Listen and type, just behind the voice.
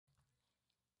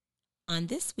On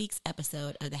this week's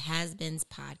episode of the Has-Beens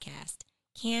podcast,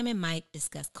 Cam and Mike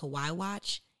discuss Kawhi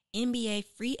Watch, NBA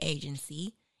free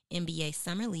agency, NBA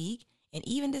Summer League, and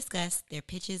even discuss their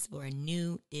pitches for a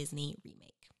new Disney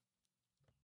remake.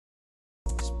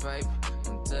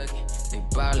 I'm tucking, they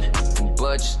ballin', I'm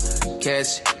budget, I'm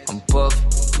catching, I'm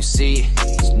puffin', you see it,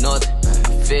 it's nothing,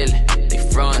 I feel it, they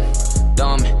frontin',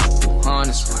 dumbin',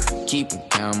 200s, keep them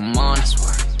countin' money,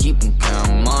 keep them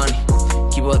countin' money,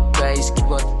 keep up the pace, keep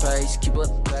up the pace, keep up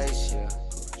the pace, yeah,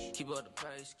 keep up the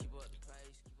pace, keep up the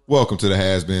pace. Welcome to the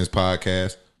Has-Beens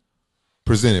podcast,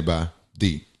 presented by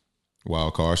the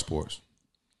Wildcard Sports.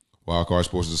 Wildcard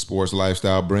Sports is a sports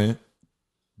lifestyle brand,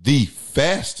 the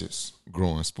fastest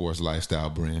growing sports lifestyle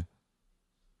brand,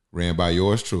 ran by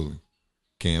yours truly,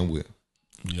 Cam Will.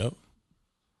 Yep.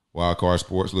 Wildcard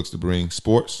Sports looks to bring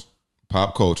sports,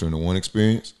 pop culture into one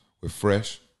experience with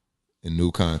fresh and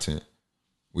new content.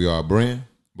 We are a brand,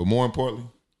 but more importantly,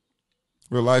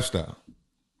 we're a lifestyle.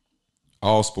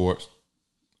 All sports,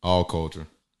 all culture,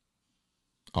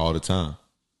 all the time.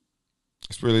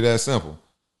 It's really that simple.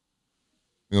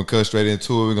 We're gonna cut straight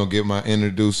into it. We're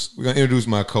gonna introduce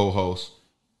my co-host.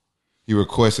 He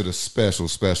requested a special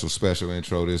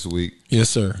intro this week. Yes,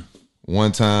 sir.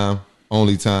 One time,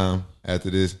 only time. After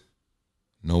this,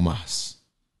 no mas.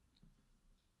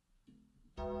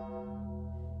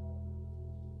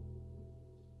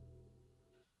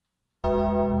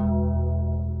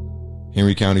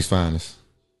 Henry County's finest.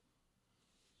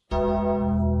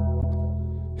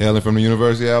 Hailing from the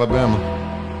University of Alabama.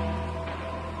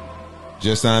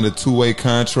 Just signed a 2-way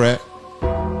contract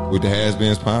with the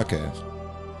Has-Beens podcast.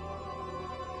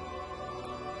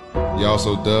 He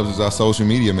also dubs as our social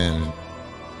media manager.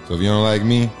 So if you don't like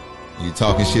me, and you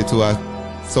talking shit to our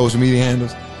social media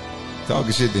handles,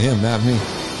 talking shit to him, not me.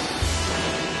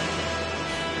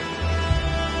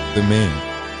 The man.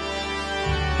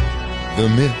 The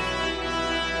myth.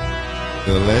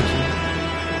 The legend.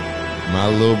 My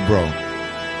little bro.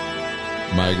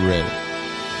 Mike Reddick.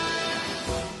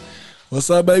 What's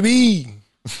up, baby?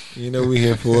 You know we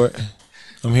here for it.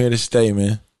 I'm here to stay,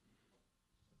 man.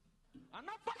 I'm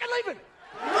not fucking leaving.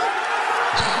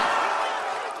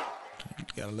 You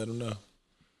gotta let them know.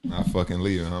 Not fucking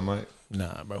leaving, huh, Mike?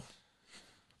 Nah, bro.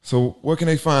 So where can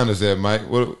they find us at, Mike?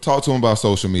 Well, talk to them about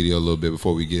social media a little bit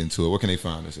before we get into it. Where can they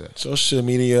find us at? Social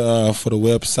media for the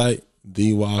website,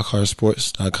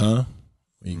 thewildcardsports.com,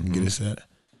 where you can get us at.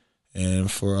 And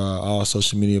for all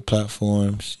social media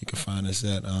platforms, you can find us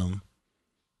at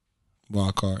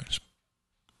Wildcards.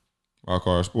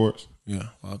 Wildcard Sports? Yeah,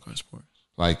 Wildcard Sports.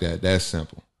 Like that. That's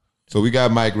simple. So we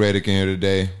got Mike Reddick in here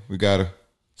today. We got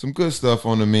some good stuff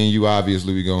on the menu.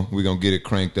 Obviously, we're gonna get it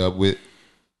cranked up with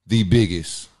the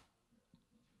biggest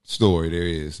story there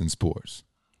is in sports,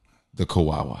 the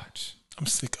Kawhi Watch. I'm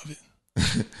sick of it.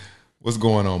 What's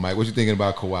going on, Mike? What you thinking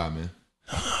about Kawhi, man?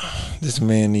 This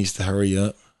man needs to hurry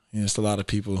up. You know, it's a lot of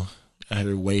people out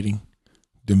here waiting,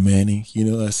 demanding. You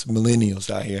know, us millennials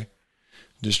out here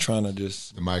just trying to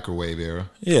The microwave era.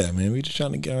 Yeah, man, we just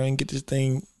trying to get around and get this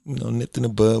thing, you know, nipped in the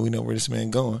bud. We know where this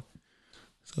man going.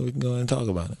 So we can go ahead and talk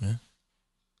about it, man.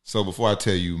 So before I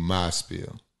tell you my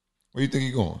spiel, where you think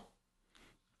you going?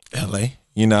 L.A.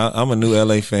 You know, I'm a new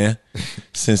L.A. fan.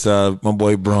 Since my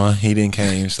boy Braun, he didn't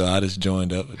came, so I just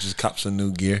joined up. I just copped some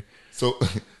new gear. So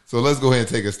let's go ahead and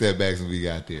take a step back since we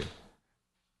got there.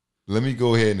 Let me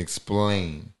go ahead and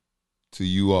explain to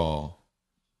you all,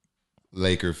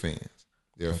 Laker fans.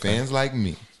 There are fans like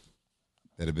me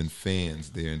that have been fans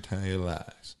their entire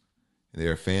lives. And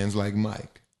there are fans like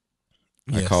Mike.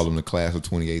 Yes. I call them the class of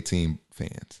 2018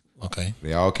 fans. Okay.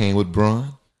 They all came with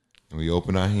Braun, and we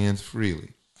open our hands freely.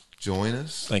 Join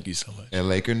us. Thank you so much. At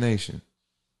Laker Nation.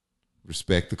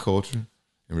 Respect the culture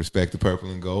and respect the purple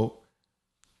and gold.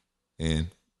 And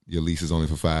your lease is only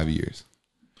for 5 years.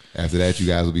 After that, you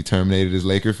guys will be terminated as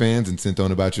Laker fans and sent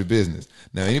on about your business.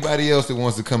 Now, anybody else that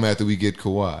wants to come after we get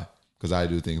Kawhi, because I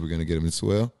do think we're going to get him as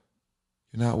well,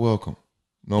 you're not welcome.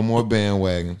 No more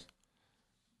bandwagons.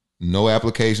 No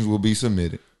applications will be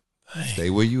submitted. Dang. Stay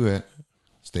where you at.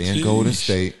 Stay in Golden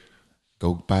State.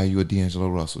 Go buy you a D'Angelo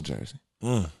Russell jersey.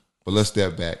 But let's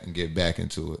step back and get back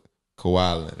into it.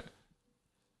 Kawhi Leonard.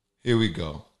 Here we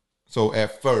go. So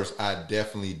at first, I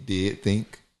definitely did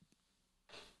think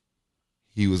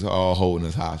he was all holding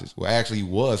us hostage. Well, actually, he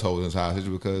was holding us hostage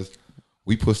because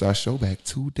we pushed our show back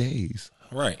 2 days.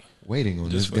 Right. Waiting on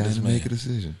Just this for guy this to man. make a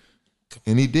decision.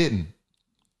 And he didn't.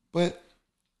 But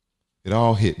it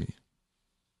all hit me.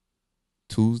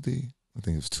 Tuesday. I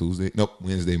think it was Tuesday. Nope,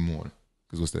 Wednesday morning.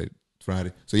 Because what's today?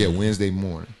 Friday. So, yeah, Wednesday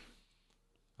morning.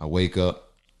 I wake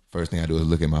up. First thing I do is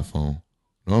look at my phone.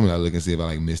 Normally I look and see if I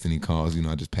like missed any calls. You know,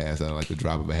 I just pass out like the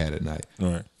drop of a hat at night.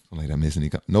 All right. I'm like, I miss any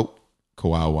calls? Nope.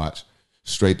 Kawhi watch.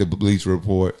 Straight to Bleacher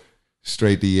Report.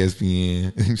 Straight to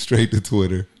ESPN. Straight to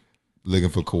Twitter. Looking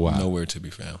for Kawhi. Nowhere to be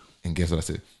found. And guess what I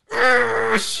said?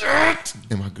 Oh, shit.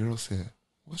 And my girl said,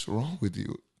 what's wrong with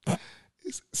you?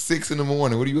 It's 6 a.m.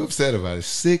 What are you upset about? It's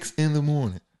 6 a.m.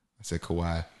 I said,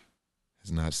 Kawhi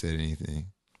has not said anything.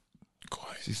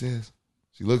 Quiet. She says,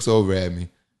 she looks over at me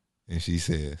and she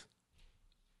says,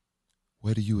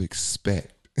 what do you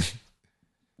expect?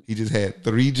 He just had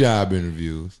 3 job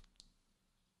interviews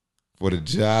for the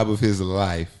job of his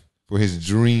life, for his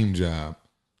dream job.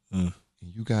 And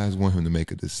you guys want him to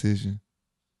make a decision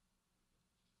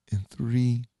in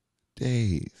 3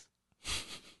 days.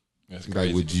 That's Like,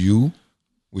 crazy.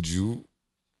 would you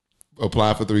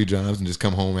apply for 3 jobs and just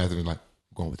come home after and like,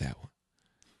 I'm going with that one?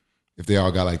 If they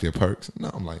all got like their perks. No,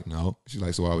 I'm like, no. She's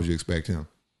like, so why would you expect him?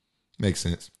 Makes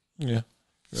sense. Yeah.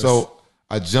 So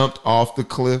I jumped off the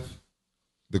cliff,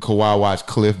 the Kawhi Watch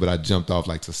cliff, but I jumped off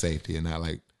like to safety and not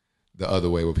like the other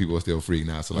way where people are still freaking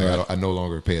out. So like I no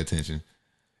longer pay attention.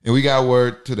 And we got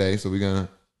word today, so we're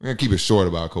gonna keep it short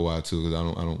about Kawhi too, because I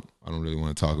don't really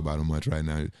want to talk about him much right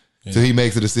now. So he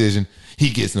makes a decision. He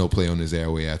gets no play on this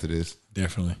airway after this.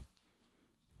 Definitely.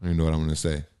 I don't even know what I'm gonna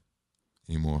say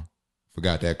anymore.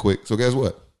 Forgot that quick. So guess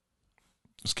what?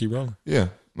 Let's keep rolling. Yeah,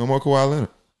 no more Kawhi Leonard.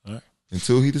 All right.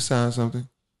 Until he decides something,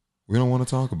 we don't want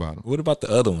to talk about him. What about the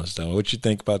other ones, though? What you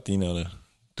think about the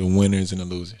winners and the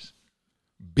losers?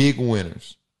 Big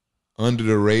winners. Under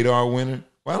the radar winner.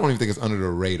 Well, I don't even think it's under the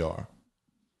radar.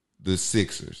 The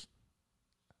Sixers.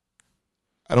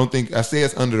 I say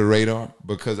it's under the radar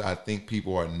because I think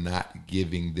people are not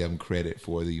giving them credit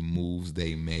for the moves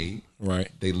they made.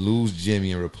 Right. They lose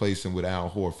Jimmy and replace him with Al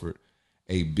Horford,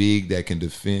 a big that can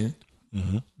defend,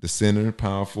 the center,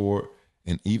 power forward,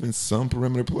 and even some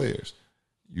perimeter players.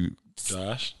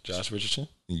 Josh Richardson.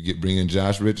 You bring in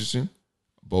Josh Richardson.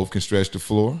 Both can stretch the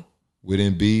floor with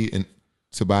Embiid and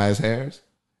Tobias Harris.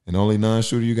 And the only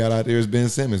non-shooter you got out there is Ben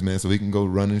Simmons, man. So he can go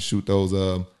run and shoot those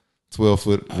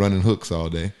 12-foot running hooks all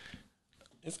day.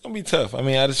 It's going to be tough. I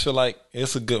mean, I just feel like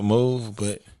it's a good move,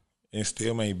 but it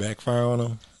still may backfire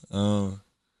on him.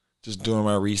 Just doing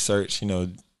my research,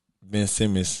 Ben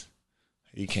Simmons,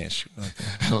 he can't shoot nothing.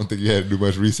 I don't think you had to do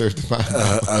much research to find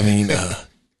out. I mean,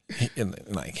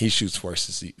 he shoots worse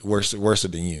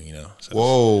than you, So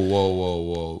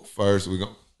Whoa. First,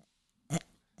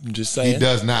 I'm just saying. he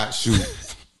does not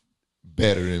shoot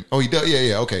better than. Oh, he does.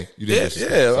 Yeah. Okay, you did. Yeah,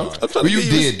 disrespect. yeah, Sorry. I'm trying to Well, you give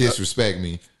you did respect. disrespect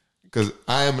me because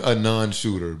I am a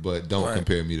non-shooter, but don't Right.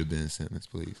 compare me to Ben Simmons,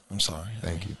 please. I'm sorry.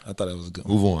 Thank you. I thought it was a good.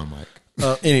 Move on,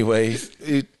 Mike. Anyways,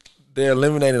 they're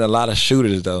eliminating a lot of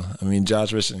shooters, though. I mean,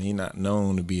 Josh Richardson, he's not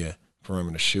known to be a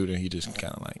perimeter shooter. He just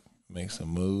kind of like makes some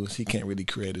moves. He can't really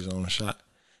create his own shot.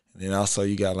 And then also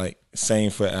you got like same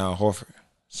for Al Horford.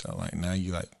 So like now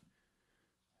you like.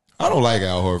 I don't like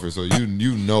Al Horford, so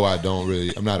you know I don't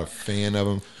really. I'm not a fan of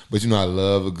him, but I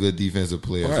love a good defensive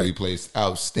player. So Right. he plays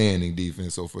outstanding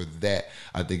defense. So for that,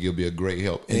 I think he'll be a great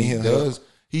help. And he he'll does.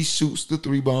 He shoots the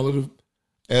 3-ball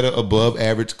at an above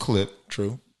average clip.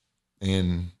 True.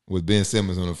 And with Ben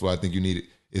Simmons on the floor, I think you need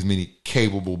as many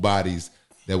capable bodies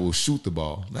that will shoot the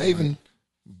ball. Not even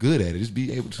good at it, just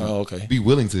be able to be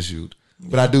willing to shoot.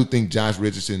 But I do think Josh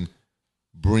Richardson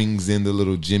brings in the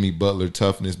little Jimmy Butler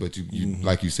toughness, but you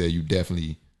like you said, you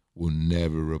definitely will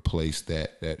never replace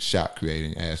that shot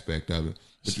creating aspect of it.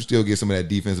 But you still get some of that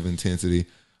defensive intensity.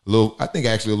 I think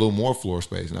actually a little more floor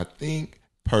space. And I think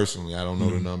personally, I don't know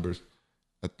the numbers.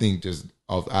 I think just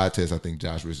off the eye test, I think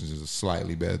Josh Richardson is a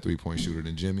slightly better 3-point shooter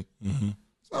than Jimmy.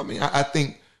 So I mean, I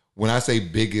think when I say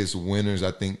biggest winners,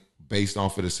 I think based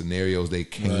off of the scenarios they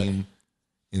came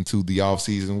into the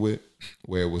offseason with,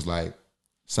 where it was like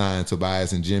sign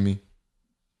Tobias and Jimmy,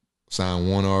 sign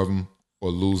one of them or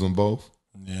lose them both.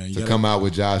 Yeah, To come out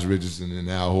with Josh Richardson and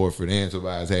Al Horford and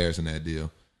Tobias Harris in that deal,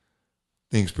 I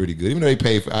think it's pretty good. Even though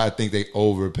I think they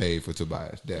overpaid for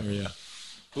Tobias. Definitely. Yeah.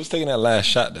 Who's taking that last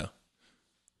shot though?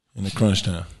 In the crunch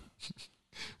time.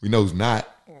 We know it's not,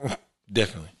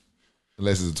 Definitely.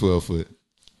 unless it's a 12-foot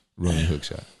running hook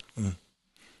shot.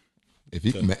 If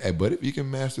you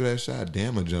can master that shot,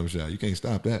 damn a jump shot. You can't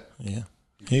stop that. Yeah.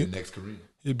 The next career.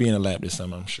 He'll be in the lap this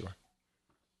summer, I'm sure.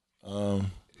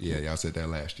 Yeah, y'all said that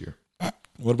last year.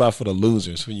 What about for the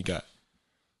losers? Who you got?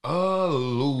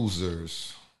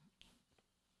 Losers.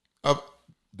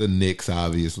 The Knicks,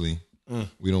 obviously.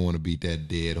 We don't want to beat that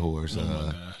dead horse. Oh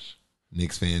my gosh.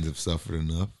 Knicks fans have suffered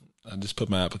enough. I just put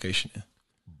my application in.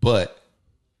 But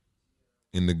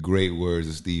in the great words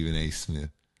of Stephen A. Smith,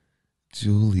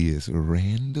 Julius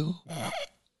Randle.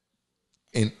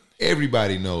 And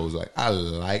everybody knows, like, I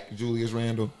like Julius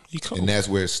Randle, He cold. and that's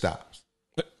where it stops.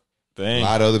 Dang. A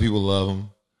lot of other people love him.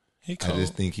 He I cold.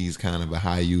 just think he's kind of a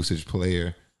high usage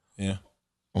player Yeah.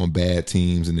 on bad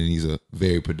teams, and then he's a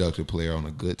very productive player on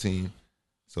a good team.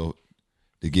 So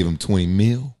to give him $20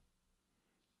 million,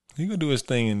 He gonna do his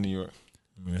thing in New York.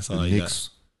 I mean, that's all the he got. Knicks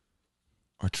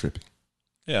are tripping.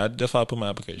 Yeah, that's why I put my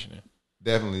application in.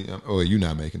 Definitely. Oh, you're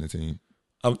not making the team.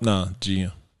 Nah,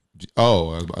 GM.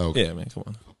 Oh, okay. Yeah, man, come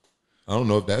on. I don't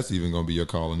know if that's even going to be your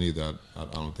calling either. I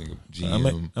don't think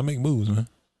GM. I make moves, man.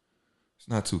 It's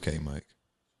not 2K, Mike.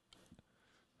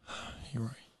 You're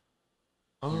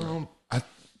right. Who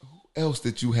else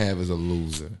did you have as a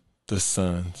loser? The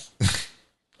Suns.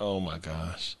 Oh my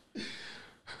gosh.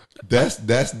 That's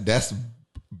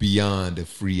beyond a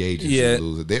free agency Yeah.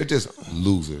 loser. They're just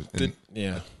losers. And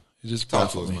Yeah. It just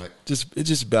Talk to baffled us, me. Mike. It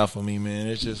just baffled me, man.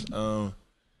 It's just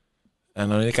I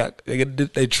know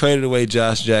they traded away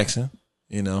Josh Jackson,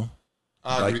 you know.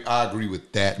 I agree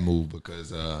with that move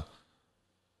because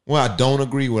well, I don't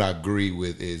agree. What I agree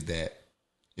with is that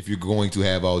if you're going to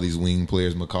have all these wing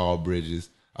players, McCall Bridges,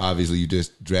 obviously you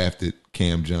just drafted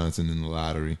Cam Johnson in the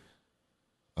lottery.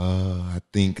 I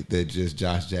think that just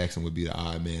Josh Jackson would be the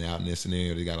odd man out in this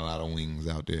scenario. They got a lot of wings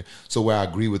out there. So where I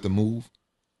agree with the move,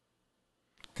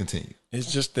 continue.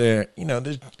 It's just the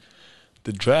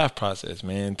draft process,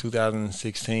 man.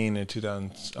 2016 and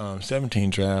 2017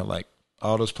 draft, like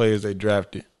all those players they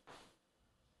drafted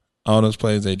are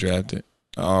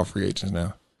all free agents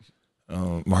now.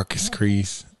 Marcus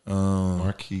Crease,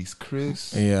 Marquise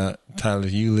Chris, yeah, Tyler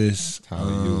Ulis,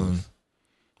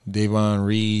 Davon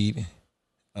Reed,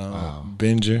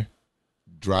 Bender,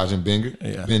 Dragan Bender,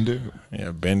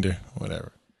 Yeah. Bender,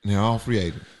 whatever. and they're all free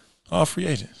agents. All free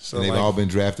agents. So And they've all been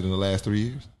drafted in the last 3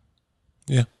 years.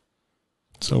 yeah.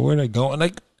 So where they going?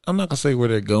 Like, I'm not gonna say where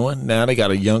they're going. Now they got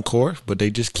a young core, but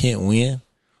they just can't win.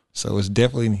 So it's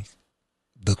definitely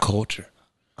the culture.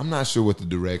 I'm not sure what the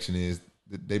direction is.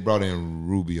 They brought in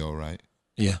Rubio, right?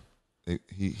 Yeah.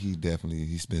 He's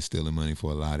been stealing money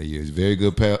for a lot of years. Very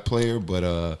good player, but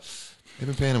they've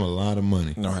been paying him a lot of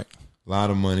money. All right. A lot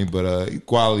of money, but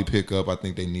quality pickup. I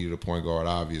think they needed a point guard,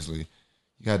 obviously.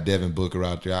 You got Devin Booker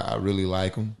out there. I really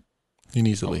like him. He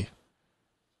needs to leave.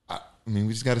 I mean,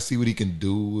 we just got to see what he can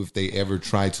do if they ever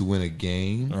try to win a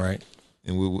game. All right.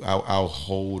 And I'll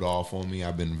hold off on me.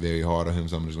 I've been very hard on him,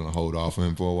 so I'm just going to hold off on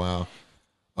him for a while.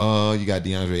 You got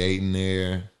DeAndre Ayton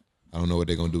there. I don't know what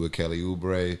they're going to do with Kelly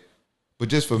Oubre. But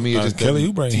just for me, it just Kelly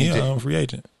doesn't- Oubre, he's TJ a free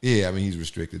agent. Yeah, I mean, he's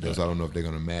restricted, though, so I don't know if they're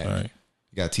going to match. All right.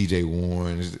 You got TJ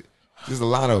Warren. There's a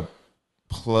lot of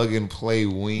plug-and-play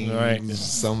wings, All right.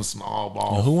 some small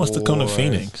ball. Now, who wants to come to fours.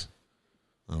 Phoenix?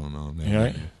 I don't know. All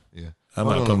right. Yeah. I don't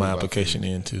might know put my about application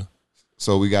Phoenix. in too.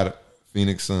 So we got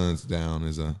Phoenix Suns down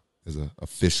as a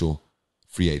official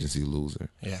free agency loser.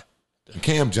 Yeah. And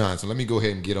Cam Johnson, let me go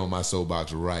ahead and get on my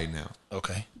soapbox right now.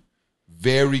 Okay.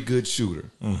 Very good shooter.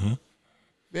 Mm-hmm.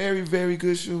 Very, very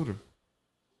good shooter.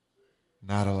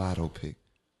 Not a lotto pick.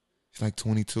 He's like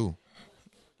 22.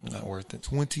 Not worth it.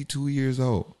 22 years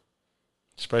old.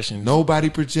 Especially Nobody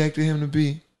projected him to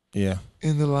be yeah.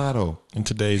 in the lotto. In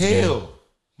today's game. Hell,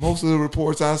 most of the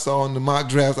reports I saw in the mock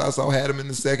drafts I saw had him in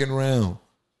the second round.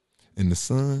 And the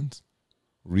Suns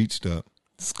reached up,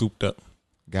 Scooped up.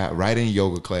 got right in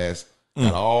yoga class,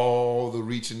 got all the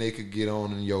reaching they could get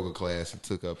on in yoga class, and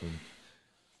took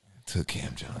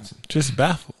Cam Johnson. Just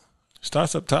baffled.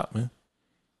 Starts up top, man.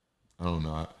 I don't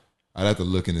know. I'd have to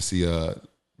look in to see,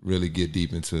 really get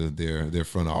deep into their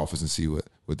front office and see what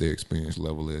their experience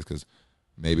level is, because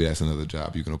maybe that's another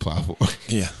job you can apply for.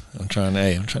 Yeah. I'm trying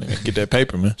to get that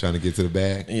paper, man. Trying to get to the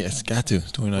bag. Yes, got to.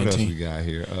 It's What else we 2019. got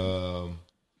here?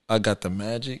 I got the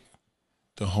Magic,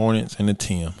 the Hornets, and the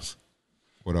Timbs.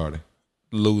 What are they?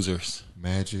 Losers.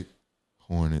 Magic,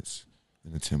 Hornets,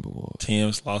 and the Timberwolves.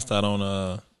 Timbs lost out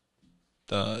on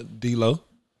the D-Lo.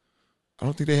 I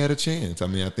don't think they had a chance. I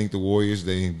mean, I think the Warriors,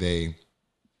 they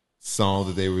saw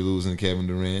that they were losing Kevin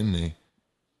Durant, and they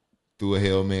threw a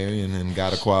Hail Mary and then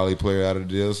got a quality player out of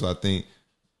the deal. So I think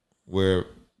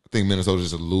Minnesota's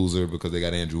just a loser because they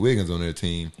got Andrew Wiggins on their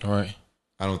team. All right.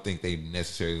 I don't think they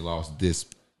necessarily lost this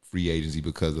free agency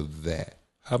because of that.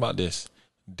 How about this?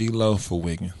 D-Lo for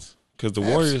Wiggins. Because the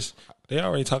Warriors, they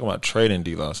already talking about trading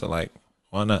D-Lo. So, like,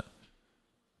 why not?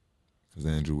 Because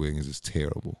Andrew Wiggins is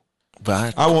terrible.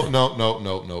 But I won't. No.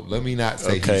 Let me not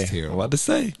say okay. he's I'm terrible. about to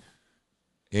say.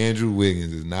 Andrew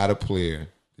Wiggins is not a player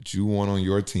that you want on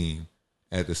your team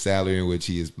at the salary in which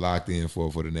he is locked in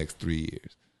for the next 3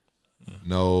 years.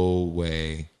 No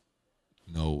way.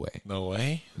 No way. No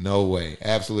way. No way.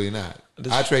 Absolutely not.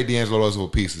 I trade D'Angelo Russell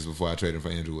for pieces before I trade him for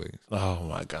Andrew Wiggins. Oh,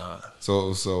 my God.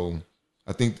 So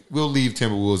I think we'll leave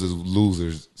Timberwolves as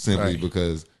losers simply Right.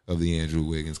 because of the Andrew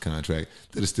Wiggins contract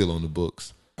that is still on the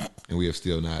books, and we have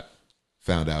still not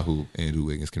found out who Andrew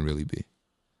Wiggins can really be.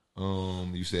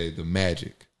 You say the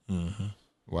Magic. Mm-hmm.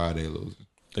 Why are they losing?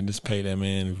 They just paid that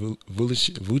man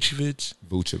Vucevic.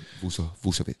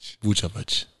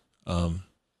 Vucevic.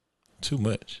 Too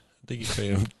much. I think he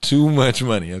paid him too much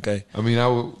money. Okay. I mean,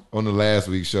 on the last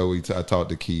week's show, I talked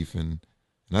to Keith, and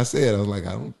I said, I was like,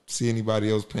 I don't see anybody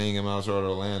else paying him outside of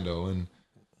Orlando, and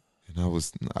I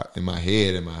was in my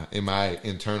head, in my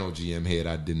internal GM head,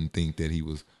 I didn't think that he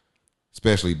was,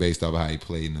 especially based off how he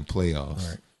played in the playoffs.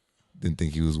 Right. Didn't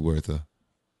think he was worth a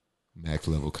max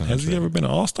level contract. Has he ever been an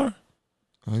All-Star?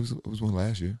 Oh, it was one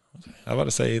last year. I was about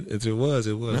to say if it was.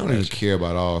 I don't even care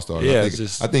about All-Stars. Yeah,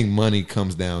 I think money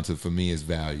comes down to, for me, is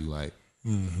value. Like,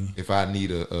 if I need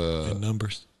And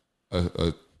numbers.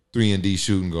 a 3-and-D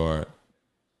shooting guard,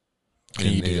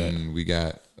 Can you do that? and we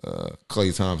got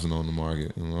Klay Thompson on the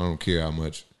market, and I don't care how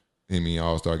much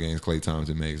All-Star games Klay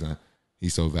Thompson makes.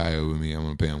 He's so valuable to me. I'm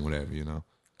gonna pay him whatever, you know.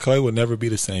 Clay will never be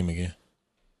the same again.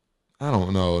 I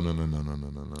don't know. No.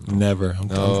 Never. I'm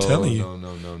telling you.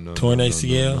 No. Torn no,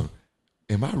 ACL. no.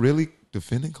 Am I really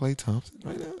defending Klay Thompson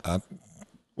right now? I'm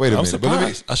Wait a minute.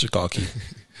 surprised. I should call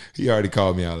Keith. He already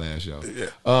called me out last show.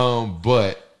 Yeah.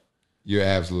 But you're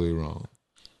absolutely wrong.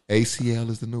 ACL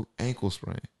is the new ankle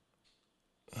sprain.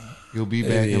 He'll be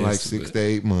back in like 6 to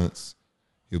 8 months.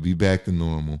 He'll be back to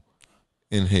normal.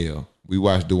 And hell, we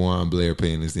watched DeJuan Blair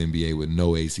play in this NBA with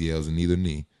no ACLs in either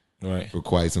knee Right. for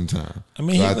quite some time. I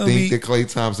mean, so he's I gonna think be- that Klay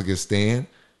Thompson can stand,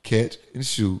 catch, and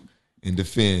shoot and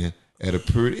defend at a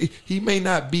pretty. He may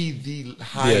not be the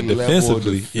high level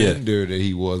defensively, defender that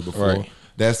he was before. Right.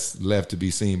 That's left to be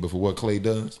seen. But for what Klay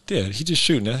does, Yeah, he just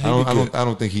shooting. I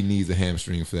don't think he needs a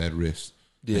hamstring for that wrist.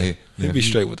 Yeah, he'll if be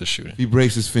straight with the shooting. If he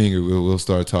breaks his finger, we'll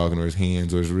start talking, or his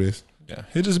hands or his wrist. Yeah,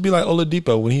 he'll just be like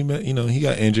Oladipo when he met. He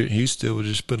got injured. He still was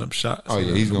just putting up shots. Oh yeah,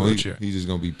 in he's the gonna wheelchair. he's just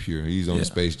gonna be pure. He's on the Yeah.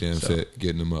 Space Jam So- set,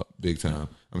 getting them up big time.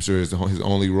 I'm sure his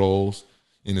only roles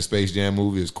in the Space Jam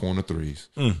movie is corner threes.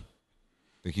 I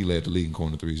think he led the league in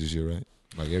corner threes this year, right?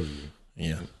 Like every year.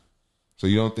 Yeah, So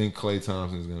you don't think Klay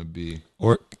Thompson is gonna be?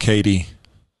 or KD.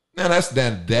 No, that's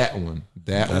that one.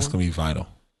 That's gonna be vital.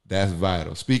 That's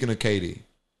vital. Speaking of KD,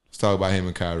 let's talk about him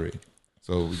and Kyrie.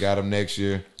 So we got him next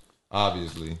year.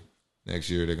 Obviously, next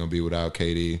year they're gonna be without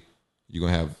KD. You're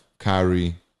gonna have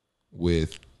Kyrie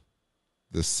with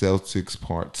the Celtics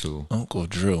Part 2. Uncle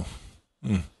Drew.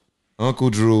 Uncle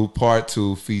Drew Part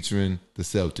 2 featuring the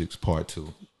Celtics Part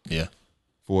 2 Yeah,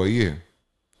 for a year.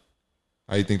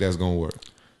 How you think that's gonna work?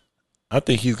 I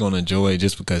think he's gonna enjoy it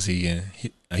just because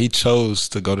he chose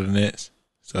to go to the Nets,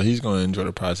 so he's gonna enjoy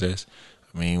the process.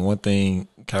 I mean, one thing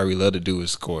Kyrie love to do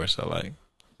is score, so like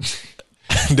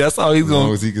that's all he's As long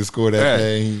gonna. as he can score that Right.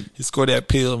 thing. He scored that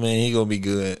pill, man. He gonna be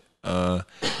good.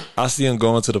 I see him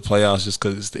going to the playoffs just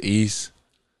because it's the East.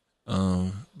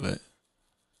 But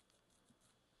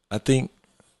I think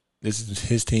this is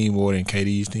his team more than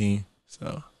KD's team.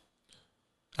 So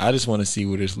I just want to see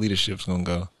where this leadership's gonna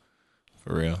go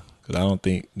for real. Because I don't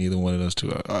think neither one of those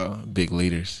two are big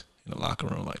leaders in the locker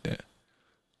room like that.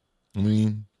 I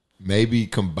mean, maybe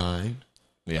combined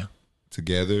Yeah.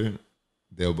 together,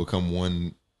 they'll become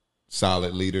one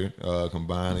solid leader.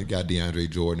 Combined, they got DeAndre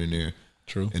Jordan in there.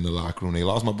 True. In the locker room. They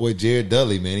lost my boy Jared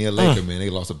Dudley, man. He a Laker, man. They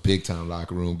lost a big time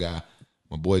locker room guy.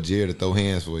 My boy Jared to throw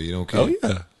hands for you. Don't care.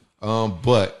 Oh yeah.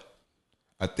 But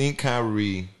I think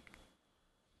Kyrie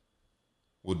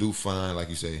will do fine, like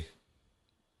you say.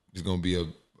 There's gonna be a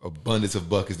abundance of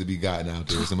buckets to be gotten out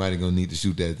there. Somebody gonna need to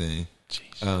shoot that thing.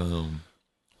 Jeez.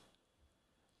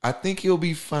 I think he'll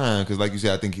be fine because, like you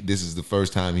said, I think this is the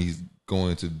first time he's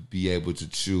going to be able to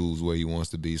choose where he wants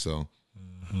to be. So,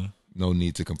 no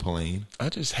need to complain. I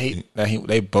just hate that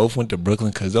they both went to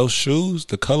Brooklyn because those shoes,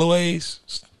 the colorways,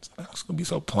 it's gonna be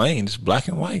so plain. It's black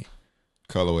and white.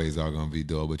 Colorways are gonna be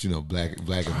dull, but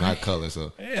black is my color.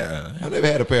 So Yeah. I've never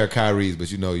had a pair of Kyries,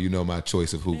 but you know my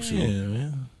choice of hoop Yeah, shoe.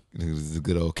 man. It's the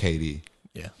good old KD.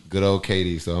 Yeah. Good old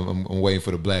KD. So I'm waiting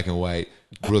for the black and white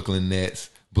Brooklyn Nets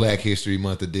Black History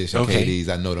Month edition Okay. KDs.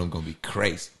 I know them gonna be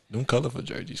crazy. Them colorful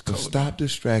jerseys. So Color. stop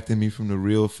distracting me from the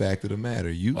real fact of the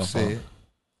matter. You said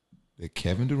that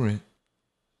Kevin Durant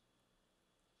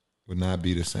would not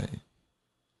be the same.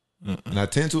 And I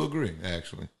tend to agree,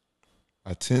 actually.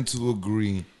 I tend to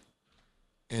agree.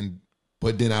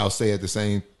 But then I'll say at the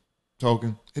same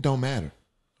token, it don't matter.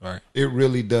 Right. It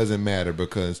really doesn't matter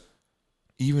because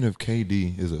even if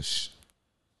KD is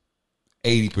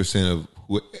 80% of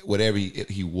whatever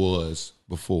he was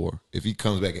before, if he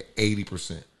comes back at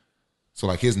 80%, so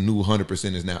like his new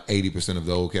 100% is now 80% of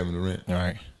the old Kevin Durant. All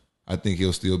right. I think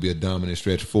he'll still be a dominant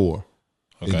stretch 4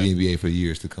 in the NBA for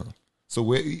years to come.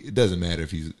 So it doesn't matter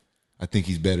if I think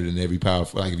he's better than every power.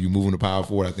 Like if you move him to power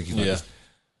forward, I think he's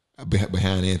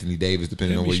behind Anthony Davis,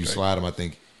 depending on where you slide him. I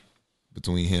think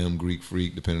between him, Greek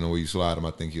Freak, depending on where you slide him,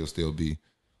 I think he'll still be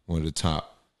one of the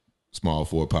top small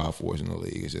forward, power forwards in the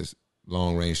league. It's just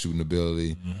long range shooting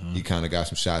ability. Mm-hmm. He kind of got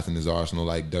some shots in his arsenal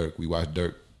like Dirk. We watched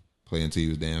Dirk play until he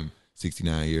was damn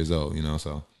 69 years old,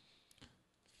 so.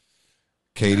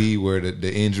 KD, where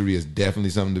the injury is definitely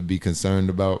something to be concerned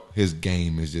about. His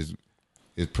game is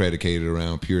predicated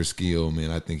around pure skill,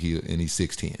 man. I think he's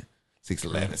 6'10",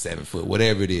 6'11", 7 foot,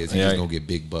 whatever it is. He's just gonna get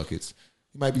big buckets.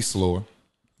 He might be slower,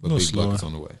 but big buckets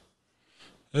on the way.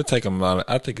 It'll take him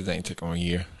I think it ain't take him a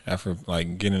year after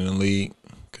like getting in the league,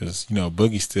 because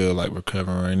Boogie's still like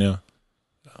recovering right now.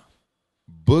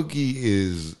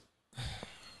 Boogie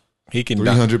he can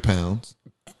 300 pounds.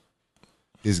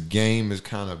 His game is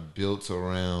kind of built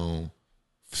around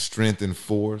strength and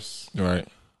force. Right.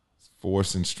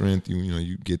 Force and strength,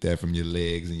 you get that from your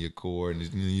legs and your core. And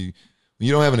when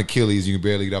you don't have an Achilles, you can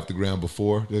barely get off the ground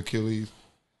before the Achilles,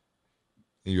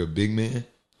 and you're a big man,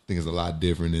 I think it's a lot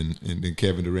different than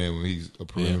Kevin Durant when he's a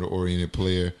perimeter-oriented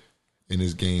player, and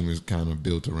his game is kind of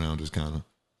built around just kind of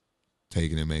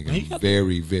taking and making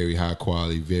very, very high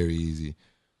quality, very easy,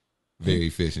 very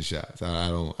efficient shots. I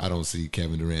don't see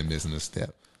Kevin Durant missing a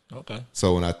step. Okay.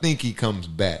 So when I think he comes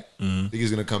back, I think he's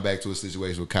going to come back to a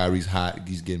situation where Kyrie's hot,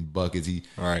 he's getting buckets, he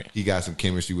got some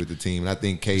chemistry with the team, and I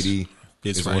think KD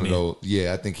is one of those.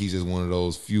 Yeah, I think he's just one of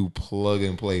those few plug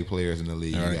and play players in the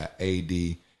league. You got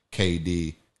AD,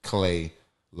 KD, Clay,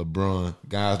 LeBron,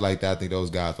 guys like that. I think those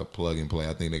guys are plug and play.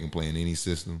 I think they can play in any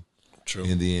system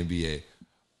in the NBA,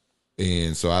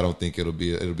 and so I don't think it'll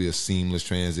be a seamless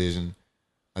transition.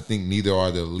 I think neither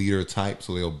are the leader type,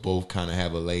 so they'll both kind of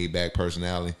have a laid-back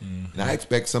personality. Mm-hmm. And I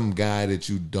expect some guy that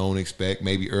you don't expect,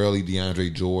 maybe early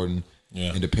DeAndre Jordan,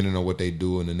 and depending on what they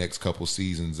do in the next couple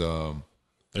seasons.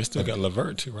 They still got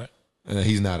LeVert too, right?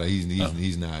 He's not a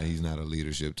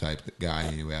leadership type guy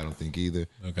anyway. I don't think either.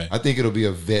 Okay. I think it'll be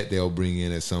a vet they'll bring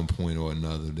in at some point or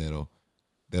another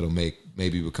that'll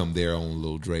maybe become their own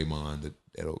little Draymond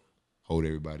that'll hold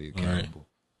everybody accountable.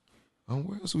 Right.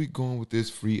 Where else are we going with this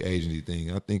free agency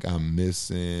thing? I think I'm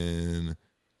missing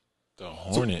the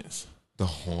Hornets. The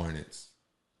Hornets.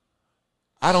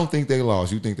 I don't think they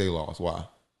lost. You think they lost? Why?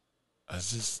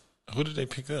 Who did they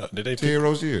pick up? Did they Terry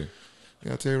Rozier? They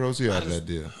got Terry Rozier out of that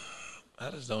deal.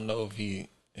 I just don't know if he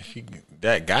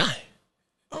that guy.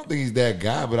 I don't think he's that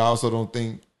guy, but I also don't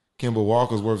think Kemba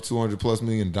Walker's worth $200+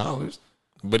 million.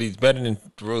 But he's better than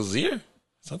Rozier.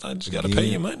 Sometimes you got to pay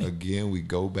your money. Again, we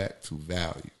go back to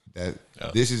value.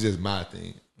 This is just my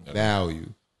thing. Value.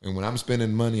 And when I'm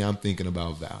spending money, I'm thinking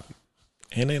about value.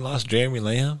 And they lost Jeremy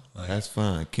Lamb. That's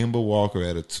fine. Kemba Walker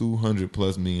at a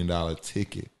 $200+ million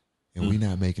ticket, and we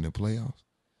not making the playoffs.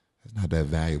 That's not that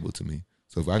valuable to me.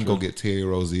 So if I can go get Terry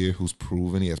Rozier, who's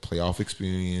proven, he has playoff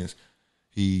experience.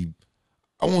 I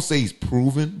won't say he's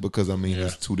proven because,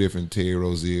 it's two different Terry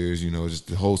Roziers. Just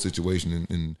the whole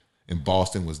situation in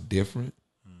Boston was different.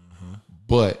 Mm-hmm.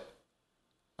 But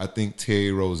I think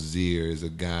Terry Rozier is a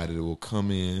guy that will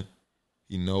come in.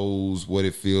 He knows what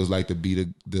it feels like to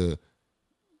be the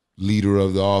leader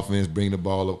of the offense, bring the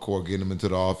ball up court, get him into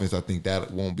the offense. I think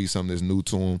that won't be something that's new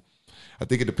to him. I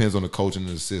think it depends on the coaching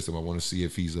and the system. I want to see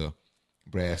if he's a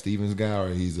Brad Stevens guy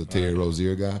or he's a Terry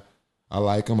Rozier guy. I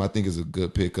like him. I think it's a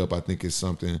good pickup. I think it's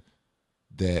something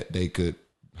that they could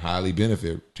highly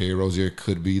benefit. Terry Rozier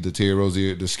could be the Terry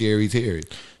Rozier, the scary Terry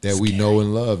that we know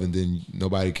and love, and then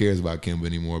nobody cares about Kemba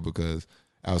anymore because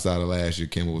outside of last year,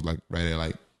 Kemba was right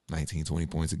at 19, 20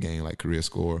 points a game, career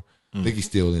scorer. I think he's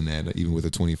still in that, even with a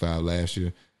 25 last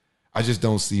year. I just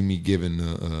don't see me giving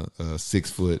a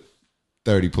 6 foot,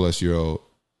 30+ year old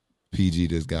PG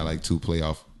that's got 2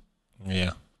 playoff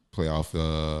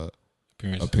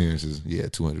appearances. Yeah,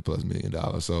 $200+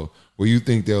 million. So where you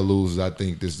think they'll lose, I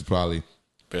think this is probably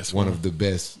one of the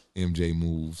best MJ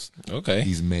moves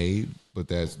he's made, but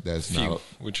that's not.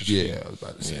 I was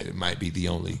about to say it might be the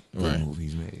only move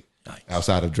he's made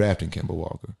outside of drafting Kemba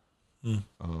Walker.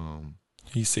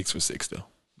 He's 6 for 6 though.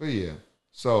 But yeah,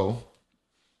 so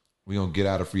we're gonna get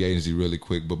out of free agency really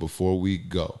quick. But before we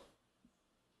go,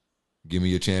 give me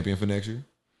your champion for next year.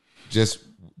 Just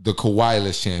the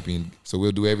Kawhi-less champion. So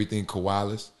we'll do everything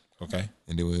Kawhi-less. Okay.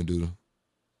 And then we'll do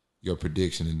your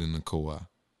prediction and then the Kawhi.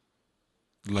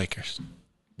 Lakers.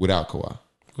 Without Kawhi.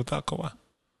 Without Kawhi.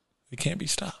 It can't be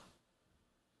stopped.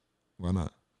 Why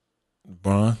not?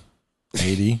 Bron.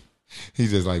 AD. He's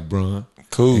just like Bron.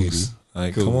 Kuz.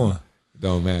 Come on.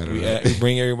 Don't matter. We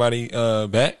bring everybody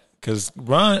back because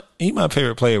Bron, he my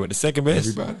favorite player with the second best.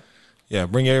 Everybody? Yeah,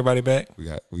 bring everybody back.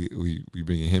 We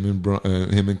bringing him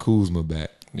and Kuzma back.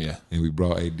 Yeah, and we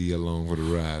brought AD along for the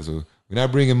ride. So we're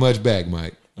not bringing much back,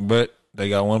 Mike. but they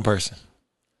got one person.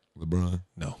 LeBron.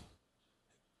 No,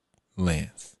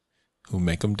 Lance, who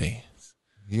make them dance.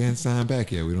 He hasn't signed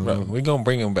back yet. We don't know. We're gonna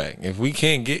bring him back. If we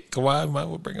can't get Kawhi, we might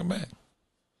well bring him back.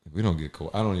 If we don't get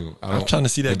Kawhi, I'm trying to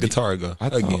see that guitar go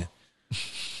again.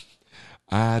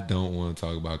 I don't want to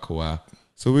talk about Kawhi.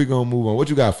 So we're gonna move on. What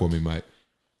you got for me, Mike?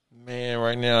 Man,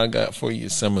 right now I got for you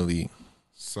Summer League.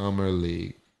 Summer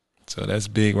League. So that's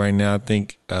big right now. I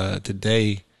think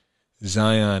today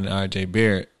Zion and RJ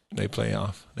Barrett they play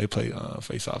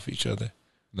face off each other.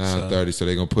 9:30. So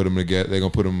they're gonna put them together. They're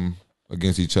gonna put them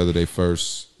against each other. Their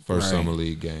first Right. Summer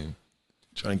League game.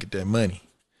 Trying to get that money.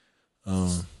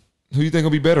 Who you think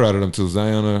will be better out of them two,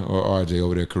 Zion or RJ,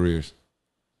 over their careers?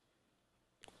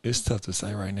 It's tough to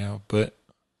say right now, but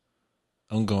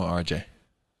I'm going RJ.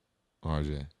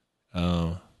 RJ.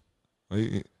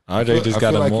 RJ just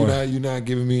got a like more. You're not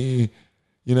giving me.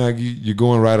 You're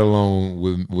going right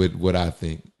along with what I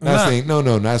think. Not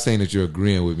saying that you're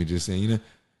agreeing with me. Just saying,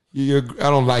 I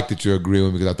don't like that you're agreeing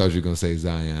with me because I thought you were gonna say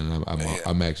Zion.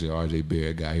 I'm actually an RJ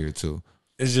Barrett guy here too.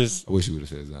 It's just I wish you would have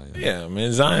said Zion. Yeah,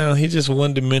 man, Zion, he's just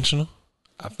one dimensional.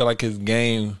 I feel like his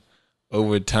game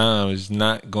over time is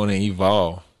not going to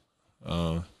evolve.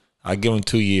 I give him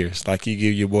 2 years. Like you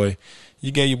gave your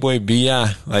boy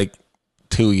B.I. like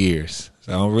 2 years.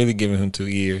 So I'm really giving him 2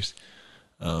 years.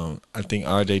 I think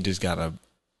RJ just got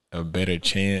a better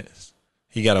chance.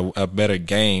 He got a better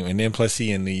game, and then plus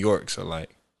he in New York, so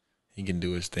like he can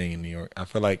do his thing in New York. I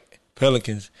feel like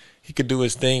Pelicans, he could do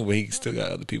his thing, but he still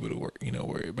got other people to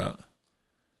worry about.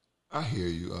 I hear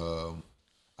you.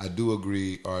 I do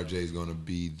agree RJ is going to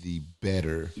be the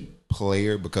better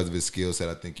player because of his skill set.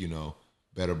 I think,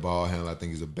 better ball handler. I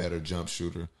think he's a better jump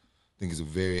shooter. I think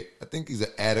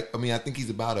he's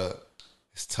about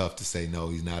it's tough to say no,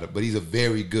 he's not. But he's a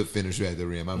very good finisher at the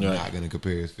rim. I'm not going to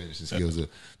compare his finishing skills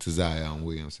to Zion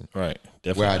Williamson. Right.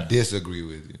 Definitely. Where I disagree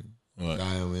with you. Right.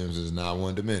 Zion Williamson is not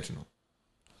one-dimensional.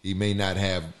 He may not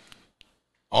have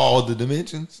all the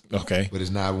dimensions, Okay. but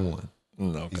it's not one.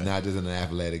 Okay. He's not just an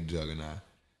athletic juggernaut.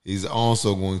 He's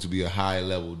also going to be a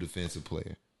high-level defensive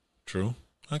player. True.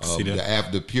 I can see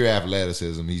that. The pure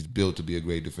athleticism, he's built to be a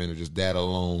great defender. Just that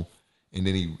alone, and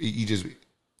then he just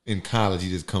in college he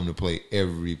just come to play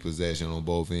every possession on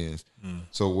both ends.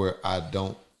 So where I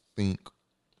don't think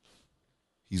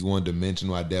he's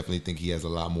one-dimensional, I definitely think he has a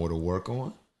lot more to work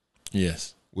on.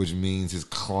 Yes. Which means his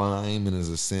climb and his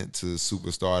ascent to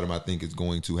superstardom, I think, is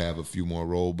going to have a few more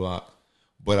roadblocks.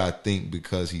 But I think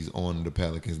because he's on the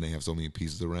Pelicans and they have so many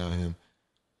pieces around him,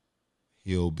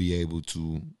 he'll be able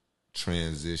to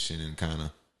transition and kind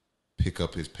of pick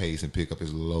up his pace and pick up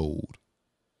his load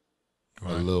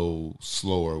a little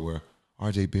slower, where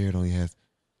RJ Barrett only has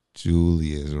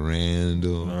Julius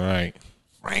Randle, Right.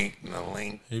 Frank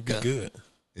Ntilikina, He'd be good.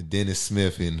 and Dennis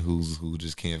Smith, and who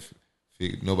just can't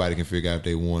nobody can figure out if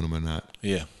they want him or not.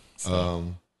 Yeah.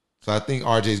 So I think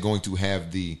RJ is going to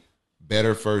have the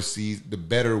better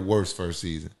worst first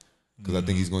season, because I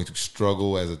think he's going to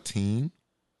struggle as a team,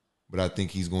 but I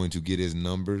think he's going to get his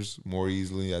numbers more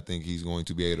easily. I think he's going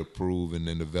to be able to prove and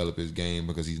then develop his game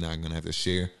because he's not going to have to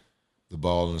share the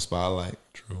ball in the spotlight.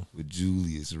 True. With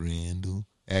Julius Randle.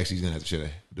 Actually, he's going to have to share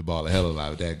the ball a hell of a lot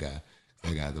with that guy.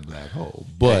 That guy's a black hole.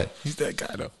 But He's that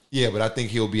guy though. yeah, but I think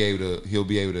he'll be able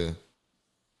to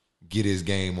get his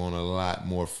game on a lot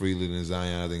more freely than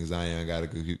Zion. I think Zion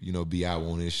got to be out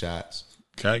on his shots.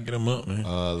 Gotta get him up, man.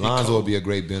 Lonzo will be a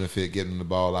great benefit getting the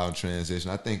ball out in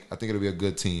transition. I think it'll be a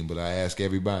good team, but I ask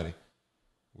everybody,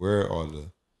 where are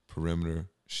the perimeter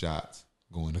shots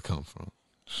going to come from?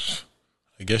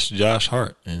 I guess Josh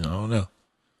Hart, and I don't know.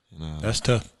 That's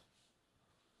tough.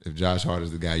 If Josh Hart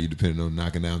is the guy you depend on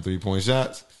knocking down 3-point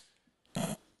shots,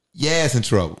 yeah, it's in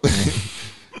trouble.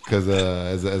 Because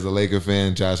as a Laker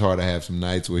fan, Josh Hart will have some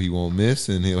nights where he won't miss,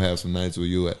 and he'll have some nights where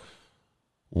you'll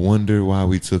wonder why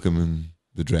we took him in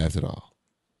the draft at all.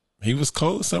 He was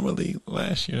cold Summer League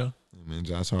last year. Man,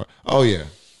 Josh Hart. Oh, yeah.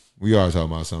 We are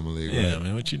talking about Summer League, Yeah, right?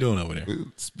 man. What you doing over there?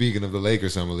 Speaking of the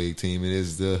Lakers Summer League team, it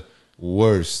is the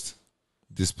worst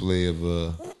display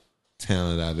of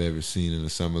talent I've ever seen in the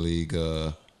Summer League.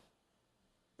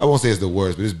 I won't say it's the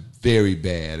worst, but it's very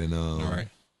bad. And All right.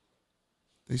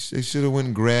 They should have went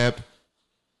and grabbed.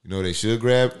 They should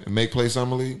grab and make play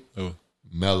Summer League. Oh.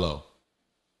 Melo.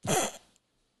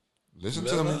 Listen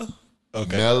to me.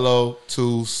 Okay. Melo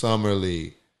to Summer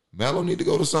League. Melo need to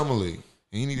go to Summer League.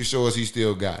 He need to show us he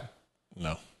still got it.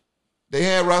 No. They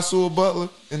had Rasul Butler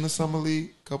in the Summer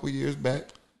League a couple years back.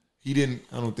 I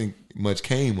don't think much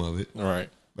came of it. All right.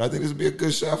 But I think this would be a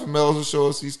good shot for Melo to show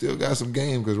us he still got some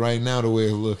game because right now the way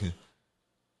it's looking,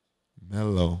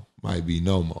 Melo might be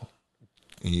no more.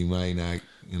 And he might not,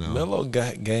 Melo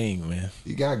got game, man.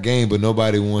 He got game, but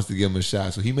nobody wants to give him a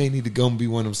shot. So he may need to go and be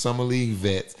one of them summer league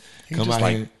vets. He come just out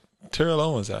like here. Terrell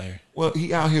Owens out here. Well,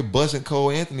 he out here busting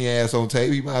Cole Anthony ass on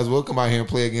tape. He might as well come out here and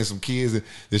play against some kids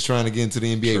that's trying to get into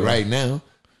the NBA right now.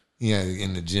 Yeah,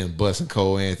 in the gym busting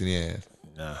Cole Anthony ass.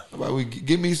 Nah.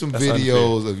 Give me some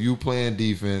videos of you playing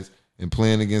defense and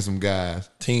playing against some guys.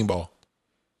 Team ball.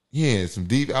 Yeah, some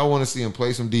deep. I want to see him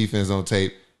play some defense on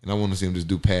tape, and I want to see him just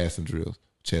do passing drills,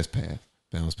 chest pass,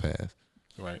 bounce pass,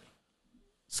 right?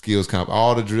 Skills comp,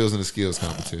 all the drills in the skills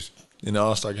competition in the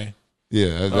All-Star game.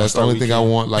 Yeah, that's the only thing I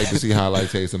want. Like to see highlight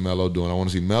tapes of Melo doing. I want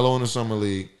to see Melo in the summer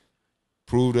league.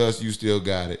 Prove to us you still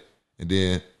got it, and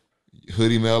then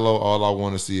Hoodie Melo. All I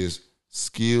want to see is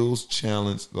skills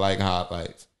challenge like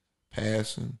highlights,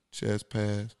 passing, chest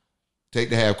pass. Take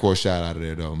the half court shot out of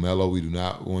there, though. Melo, we do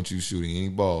not want you shooting any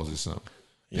balls or something.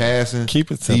 Yeah. Passing,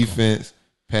 keep it simple. Defense,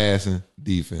 passing,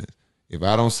 defense. If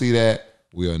I don't see that,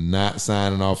 we are not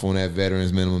signing off on that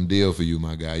veterans minimum deal for you,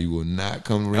 my guy. You will not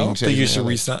come ring. I don't think you should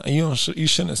resign. You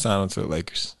shouldn't have signed him to the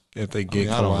Lakers if they get.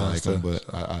 I don't like him, but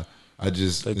I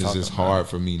just it's just hard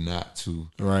for me not to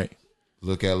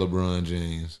look at LeBron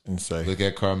James and say, look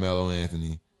at Carmelo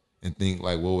Anthony and think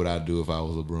like, what would I do if I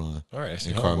was LeBron? All right,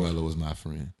 and Carmelo was my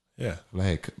friend. Yeah.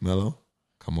 Like, hey, Melo,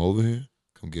 come over here.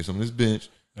 Come get some of this bench.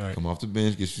 Right. Come off the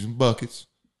bench, get you some buckets.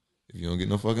 If you don't get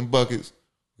no fucking buckets,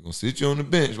 we're going to sit you on the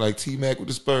bench like T-Mac with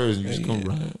the Spurs, and you just come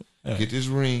run. Get this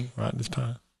ring. Ride this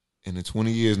pine. And in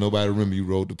 20 years, nobody remember you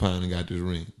rode the pine and got this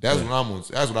ring. That's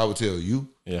what I would tell you.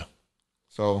 Yeah.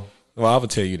 So. Well, I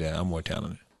would tell you that. I'm more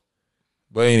talented.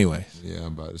 But anyway. Yeah,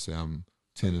 I'm about to say I'm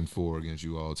 10-4 against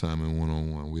you all the time in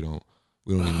one-on-one. We don't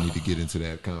even need to get into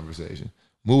that conversation.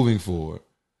 Moving forward.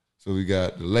 So we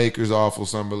got the Lakers awful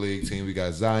summer league team. We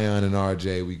got Zion and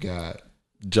RJ. We got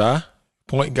Ja,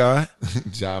 point guard.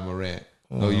 Ja Morant.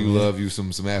 You love you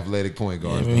some athletic point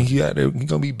guards. Yeah, man, he out there. He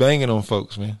gonna be banging on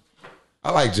folks, man. I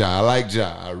like Ja.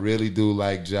 I really do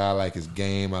like Ja. I like his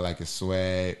game. I like his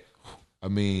swag. I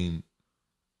mean,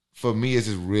 for me, it's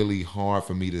just really hard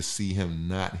for me to see him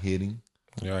not hitting.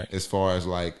 Right. As far as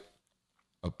like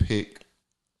a pick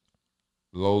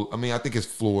low. I mean, I think his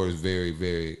floor is very,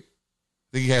 very.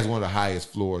 I think he has one of the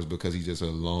highest floors because he's just a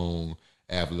long,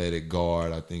 athletic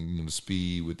guard. I think the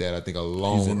speed with that. I think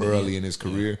alone early in his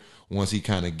career, once he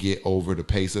kind of get over the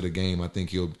pace of the game, I think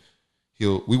he'll.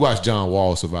 We watched John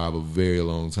Wall survive a very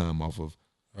long time off of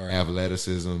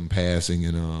athleticism, passing,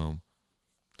 and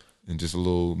just a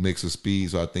little mix of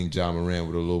speed. So I think Ja Morant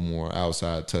with a little more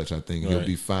outside touch, I think he'll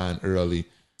be fine early.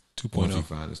 2.0 once he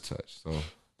find his touch. So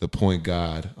the point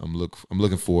guard, I'm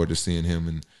looking forward to seeing him.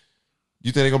 And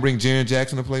you think they're gonna bring Jaren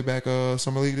Jackson to play back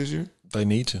summer league this year? They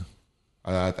need to.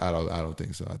 I don't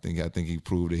think so. I think he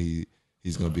proved that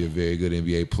he's gonna be a very good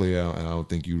NBA player, and I don't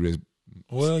think you risk.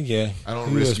 Well, yeah. I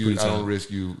don't think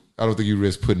you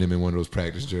risk putting him in one of those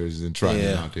practice jerseys and trying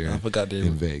him out there. I forgot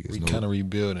in Vegas. We kind of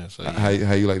rebuilding. So how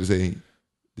you like to say?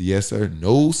 Yes, sir.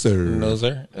 No, sir. No,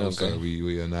 sir. No, okay. Sir.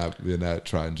 We're not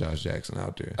trying Josh Jackson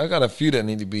out there. I got a few that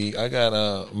need to be. I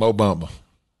got Mo Bamba.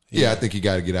 Yeah, I think he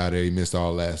got to get out there. He missed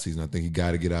all last season. I think he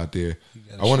got to get out there.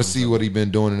 I want to see what he's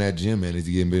been doing in that gym, man. Is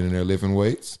he been in there lifting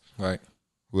weights? Right.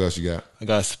 Who else you got? I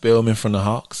got Spellman from the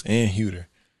Hawks and Huter.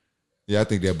 Yeah, I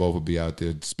think they both will be out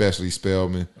there, especially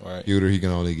Spellman. Right. Huter, he can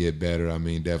only get better. I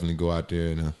mean, definitely go out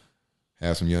there and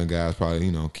have some young guys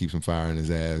probably, keep some fire in his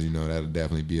ass. That'll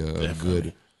definitely be a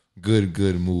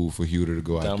good move for Huter to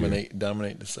go out there.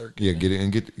 Dominate the circuit. Yeah, get it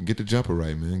and get the jumper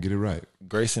right, man. Get it right.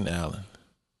 Grayson Allen.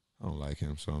 I don't like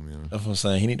him, so that's what I'm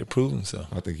saying. He need to prove himself.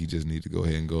 I think he just need to go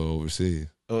ahead and go overseas.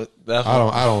 I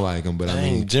don't like him, but I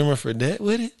mean, Jimmer Fredette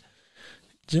with it.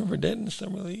 Jimmer Fredette in the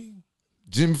summer league.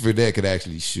 Jimmy Fredette could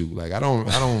actually shoot. Like I don't.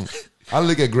 I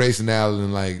look at Grayson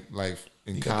Allen like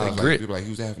in college, like people like he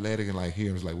was athletic and like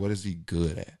here, it's like what is he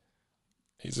good at?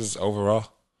 He's just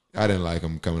overall. I didn't like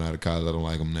him coming out of college. I don't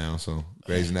like him now. So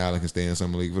Grayson Allen can stay in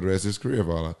summer league for the rest of his career.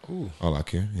 For all I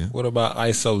care. Yeah. What about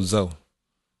ISO Zoe?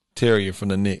 Terrier from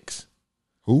the Knicks.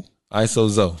 Who? ISO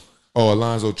Zoe. Oh,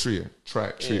 Alonzo Trier.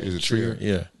 Is it Trier?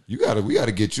 Yeah. We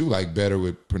gotta get you like better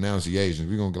with pronunciations.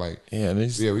 We're gonna like we're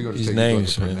gonna take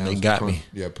names, man. They got me.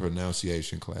 Yeah,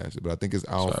 pronunciation class. But I think it's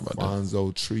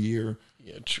Alfonso Trier.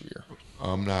 Yeah, Trier. I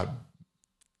don't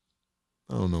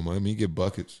know, man. I mean, you get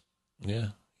buckets. Yeah,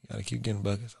 you gotta keep getting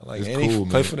buckets. I like it's it. Cool, he man.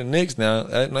 Play for the Knicks now.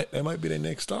 That might be their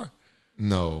next star.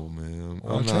 No, man.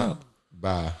 I'm Watch not. out.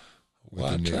 Bye. With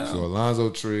the Knicks. Out. So Alonzo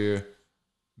Trier.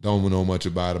 Don't know much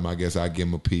about him. I guess I give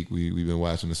him a peek. We've been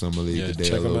watching the summer league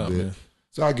today a little bit. Man.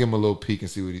 So I'll give him a little peek and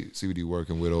see what he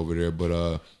working with over there.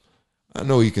 But I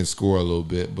know he can score a little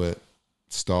bit, but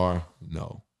star,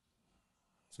 no.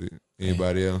 So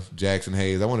anybody else? Jackson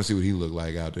Hayes. I want to see what he look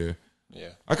like out there. Yeah.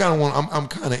 I kind of want. I'm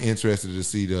kind of interested to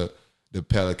see the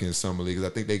Pelicans summer league because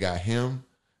I think they got him.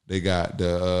 They got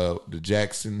the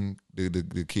Jackson,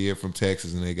 the kid from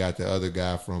Texas, and they got the other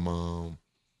guy from I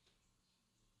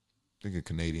think a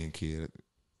Canadian kid.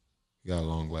 He got a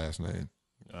long last name.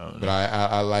 But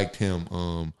I liked him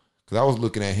because I was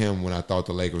looking at him when I thought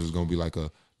the Lakers was gonna be like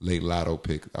a late lotto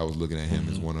pick. I was looking at him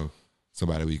as one of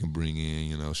somebody we can bring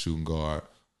in, shooting guard.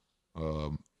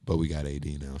 But we got AD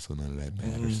now, so none of that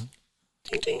matters.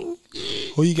 Ding, ding.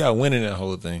 Who you got winning that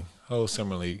whole thing, whole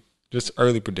summer league? Just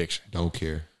early prediction. Don't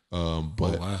care.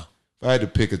 But wow. if I had to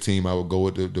pick a team, I would go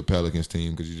with the Pelicans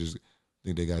team because you just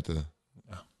think they got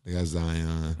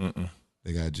Zion,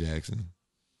 they got Jackson,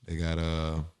 they got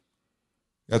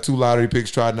two lottery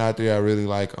picks trotting out there. I really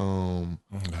like.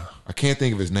 I can't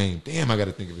think of his name. Damn, I got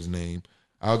to think of his name.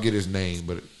 I'll get his name,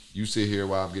 but you sit here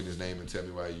while I'm getting his name and tell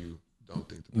me why you don't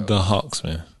think the Hawks,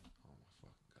 man.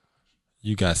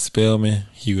 You got Spellman,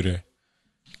 Huter,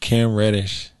 Cam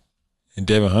Reddish, and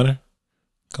Devin Hunter.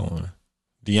 Come on,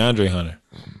 DeAndre Hunter.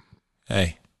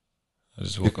 Hey, I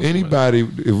just woke up.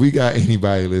 If we got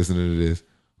anybody listening to this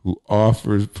who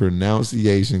offers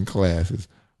pronunciation classes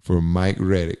for Mike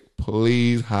Reddick,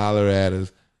 please holler at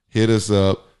us, hit us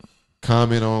up,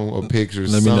 comment on a picture.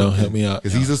 Let me know, help me out.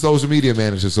 Because he's a social media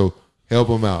manager, so help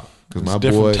him out. Because my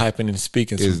boy typing and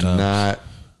speaking is sometimes. not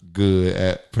good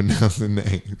at pronouncing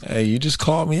names. Hey, you just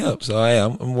called me up, so hey,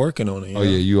 I'm working on it. Yeah,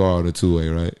 you are on the two-way,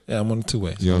 right? Yeah, I'm on the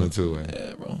two-way. You're on the two-way.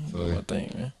 Yeah, bro. So, my thing,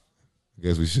 man. I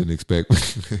guess we shouldn't expect.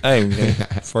 Hey, man,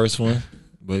 first one.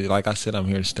 But like I said, I'm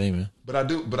here to stay, man. But I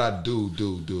do.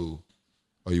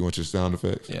 Oh, you want your sound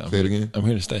effects? Yeah. Say it again. I'm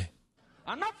here to stay.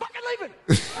 I'm not fucking leaving.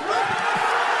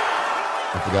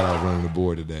 I forgot I was running the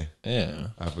board today. Yeah.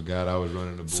 I forgot I was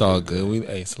running the board. It's all good.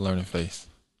 It's a learning phase.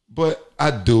 But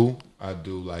I do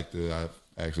like I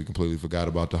actually completely forgot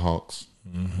about the Hawks.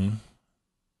 Mm-hmm.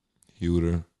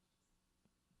 Huter,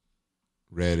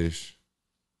 Reddish,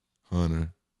 Hunter.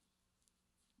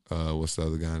 What's the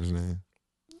other guy's name?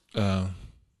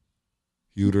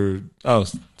 Huter. Oh,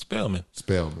 Spellman.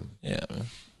 Yeah, man.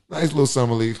 Nice little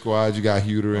summer league squad. You got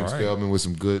Huter and Spellman with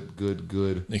some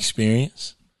good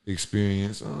experience.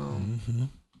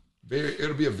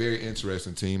 It'll be a very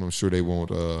interesting team. I'm sure they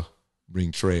won't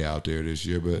bring Trey out there this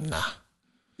year, but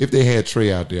if they had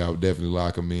Trey out there, I would definitely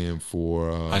lock him in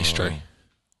for Ice Trey.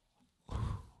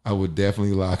 I would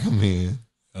definitely lock him in.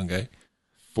 Okay.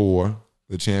 For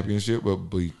the championship, but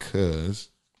because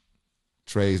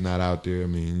Trey's not out there, I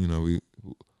mean,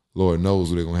 Lord knows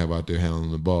who they're gonna have out there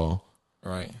handling the ball.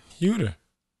 Right. Huter.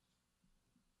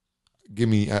 Give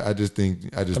me. I just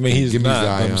think. He's not.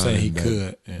 Zion. I'm saying he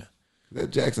could. Yeah.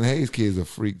 That Jackson Hayes kid's a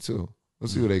freak too.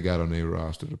 Let's see what they got on their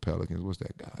roster. The Pelicans. What's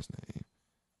that guy's name?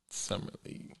 Summer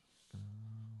League.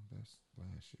 That's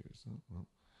last year. So,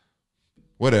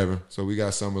 whatever. So we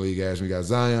got Summer League action. We got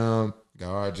Zion.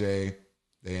 Got RJ.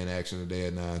 They in action today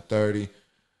at 9:30.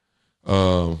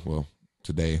 Well,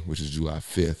 today, which is July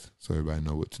 5th, so everybody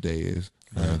know what today is.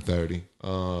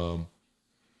 9:30.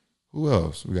 Who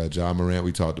else? We got Ja Morant.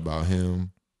 We talked about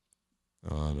him.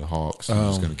 The Hawks. I'm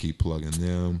just gonna keep plugging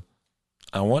them.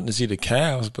 I want to see the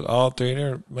Cavs, but all three of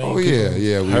their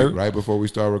main right before we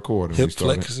start recording, hip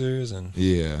flexors and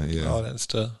all that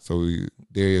stuff. So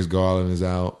Darius Garland is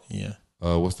out. Yeah.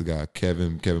 What's the guy?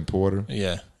 Kevin Porter.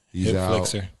 Yeah. He's hip out.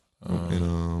 Flexor.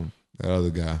 And that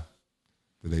other guy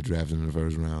that they drafted in the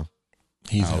first round,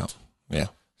 he's out. Yeah.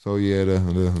 So yeah,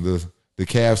 the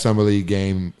Cavs Summer League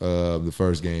game, the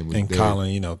first game was and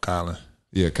Colin.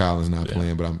 Yeah, Colin's not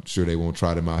playing, but I'm sure they won't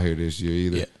try them out here this year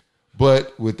either. Yeah.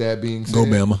 But with that being said, go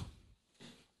Bama.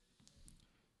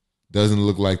 Doesn't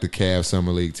look like the Cavs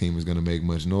Summer League team is going to make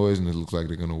much noise, and it looks like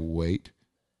they're going to wait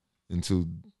until,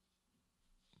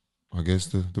 I guess,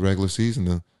 the regular season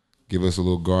to give us a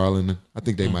little Garland. I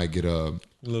think they might get a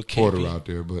little Porter out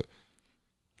there, but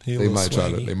they might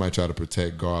try to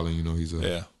protect Garland. You know, he has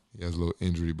a little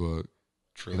injury bug.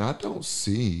 True. And I don't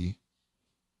see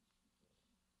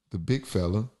the big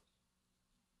fella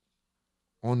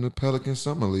on the Pelican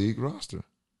Summer League roster.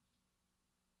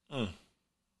 This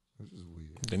is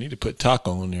weird. They need to put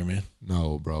Taco on there, man.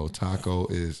 No, bro. Taco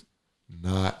is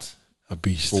not a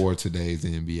beast for today's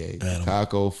NBA.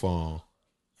 Taco Fall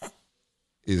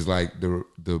is like the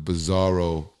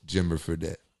bizarro Jimmer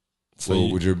Fredette. So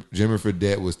Jimmer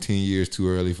Fredette was 10 years too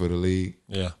early for the league.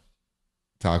 Yeah.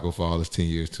 Taco Fall is 10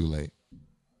 years too late.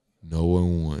 No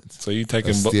one wants. So you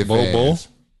taking Bo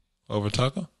over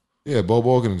Taco? Yeah,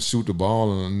 Bobo can shoot the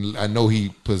ball, and I know he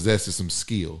possesses some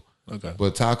skill. Okay.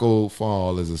 But Taco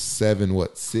Fall is a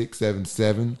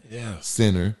 7'7" Yeah.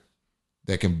 center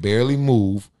that can barely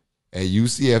move. At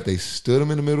UCF, they stood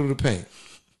him in the middle of the paint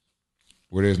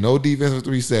where there's no defense for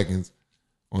 3 seconds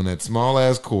on that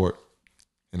small-ass court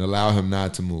and allow him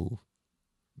not to move.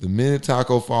 The minute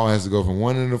Taco Fall has to go from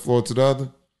one end of the floor to the other,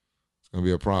 it's going to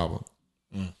be a problem.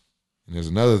 And there's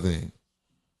another thing.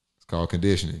 It's called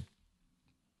conditioning.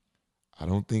 I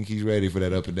don't think he's ready for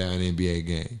that up-and-down NBA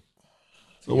game.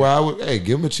 So why would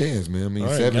give him a chance, man. I mean, All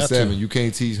right, 7'7", you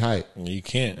can't teach height. You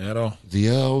can't at all.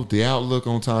 The outlook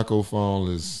on Taco Fall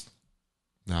is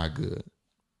not good.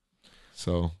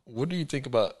 So What do you think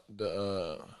about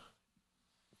the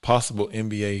possible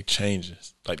NBA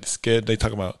changes? Like the schedule, they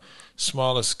talk about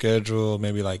smaller schedule,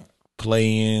 maybe like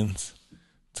play-ins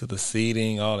to the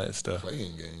seeding, all that stuff.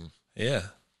 playing game. Yeah.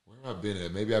 Where have I been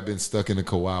at? Maybe I've been stuck in the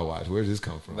Kawhi watch. Where did this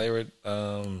come from? They were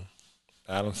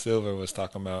Adam Silver was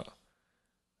talking about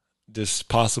just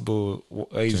possible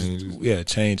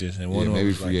changes. And one of them maybe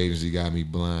was free agency got me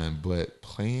blind, but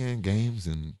playing games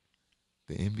in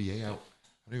the NBA, I don't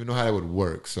even know how that would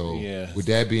work. So Yeah. with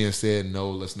that being said, no,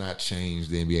 let's not change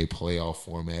the NBA playoff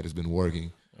format. It's been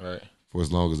working right. for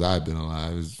as long as I've been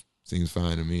alive. It seems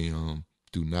fine to me.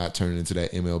 Do not turn it into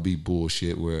that MLB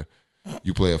bullshit where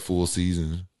you play a full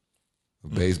season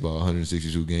of baseball,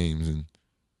 162 games, and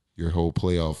your whole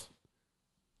playoff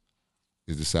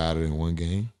is decided in one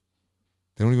game.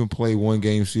 They don't even play one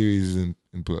game series in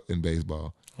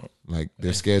baseball. Like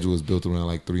their schedule is built around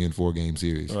like 3 and 4 game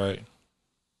series. Right.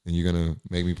 And you're gonna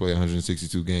make me play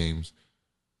 162 games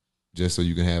just so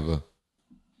you can have a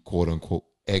quote unquote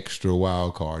extra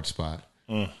wild card spot.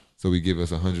 So we give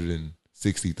us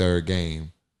 163rd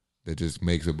game that just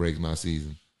makes or breaks my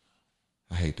season.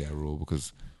 I hate that rule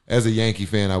because as a Yankee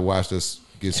fan, I watched us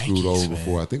get screwed over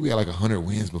before. I think we had like 100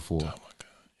 wins before. Oh my God.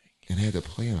 And had to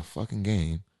play in a fucking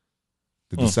game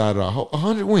that decided our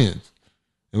 100 wins.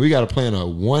 And we got to play in a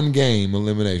 1-game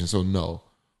elimination. So no,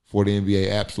 for the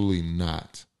NBA, absolutely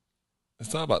not.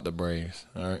 It's all about the Braves.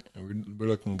 All right. We're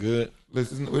looking good.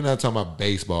 Listen, we're not talking about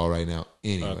baseball right now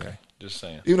anyway. Okay. Just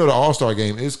saying. Even though the All-Star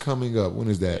game is coming up. When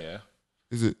is that? Yeah.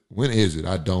 When is it?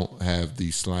 I don't have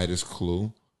the slightest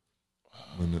clue.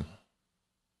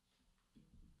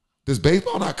 Does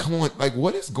baseball not come on? Like,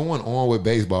 what is going on with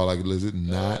baseball? Like, is it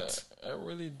not I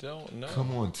really don't know.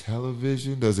 come on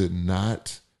television? Does it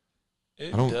not?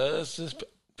 It does. Just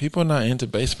people are not into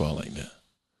baseball like that.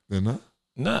 They're not?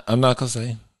 Not. I'm not gonna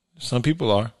say. Some people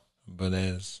are, but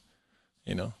as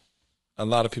you know, a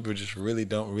lot of people just really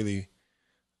don't really.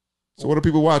 So what are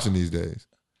people watching these days?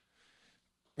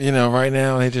 You know, right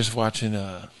now they just watching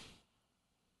Kawhi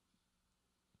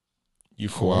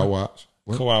Watch.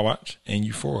 What? Kawhi Watch, and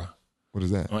Euphoria What is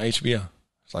that? on HBO.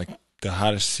 It's like the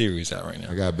hottest series out right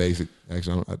now. I got basic.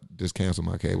 Actually, I just canceled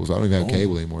my cable, so I don't even have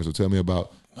cable anymore. So tell me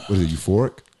about, what is it,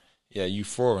 Euphoric? Yeah,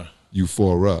 Euphoria.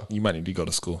 Euphoria. You might need to go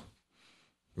to school.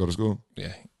 Go to school?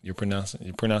 Yeah, you're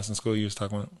pronouncing school. You was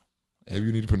talking about. Maybe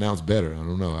you need to pronounce better. I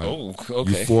don't know.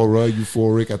 Okay. Euphoria,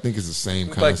 euphoric. I think it's the same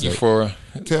Like concept. Euphoria.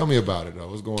 Tell me about it, though.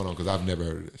 What's going on? Because I've never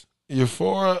heard of this.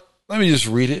 Euphoria. Let me just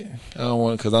read it. I don't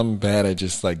want because I'm bad at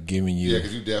just like giving you. Yeah,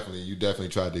 because you definitely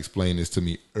tried to explain this to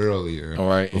me earlier. All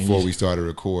right. Before we started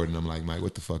recording. I'm like, Mike,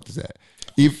 what the fuck is that?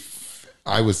 If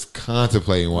I was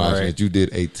contemplating watching right. it, you did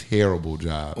a terrible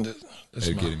job That's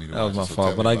at my- getting me to that was watch my it. So fault,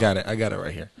 tell but me I about got it. I got it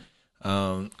right here.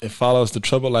 It follows the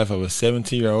troubled life of a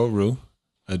 17-year-old Rue,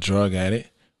 a drug addict,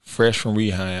 fresh from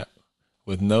rehab,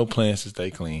 with no plans to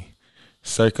stay clean.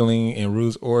 Circling in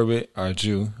Rue's orbit are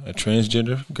Ju, a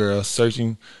transgender girl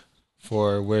searching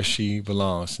for where she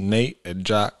belongs. Nate, a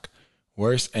jock,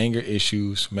 worse anger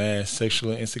issues, mass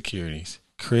sexual insecurities.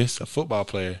 Chris, a football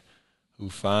player who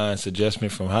finds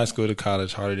adjustment from high school to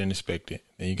college harder than expected.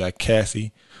 Then you got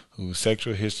Cassie, whose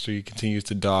sexual history continues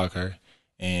to dog her.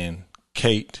 And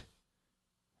Kate,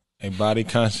 a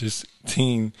body-conscious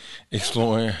teen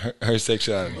exploring her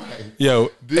sexuality. Yo,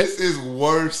 This is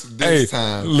worse this Hey,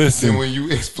 time listen. than when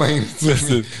you explained it to me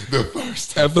Listen. the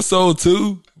first time. episode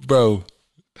 2, bro,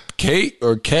 Kate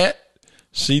or Kat,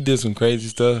 she did some crazy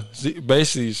stuff.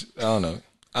 Basically, I don't know.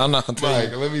 I'm not going to tell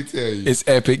Mike, you. let me tell you. It's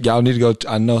epic. Y'all need to go.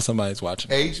 I know somebody's watching.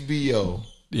 HBO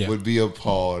Yeah. would be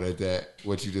appalled at that,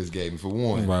 what you just gave me. For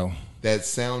one, Bro. that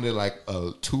sounded like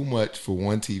too much for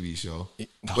one TV show.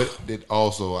 But it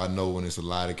also, I know when it's a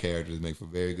lot of characters, make for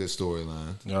very good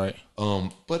storylines. All right.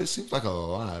 But it seems like a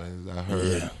lot. I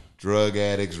heard drug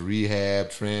addicts, rehab,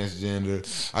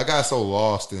 transgender. I got so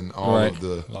lost in all Right. of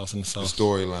the Lost in the sauce.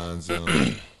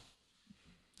 storylines.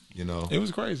 You know, It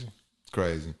was crazy. it's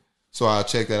crazy. So I'll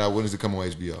check that out. When does it come on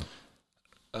HBO?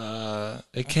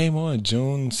 It came on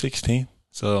June 16th.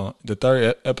 So the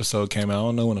third episode came out. I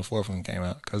don't know when the fourth one came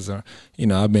out because, I've been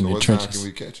So in the what trenches. time can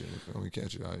we catch it? Can we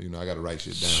catch it? I got to write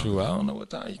shit down. Sure, I don't know what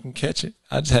time you can catch it.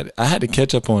 I had to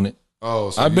catch up on it.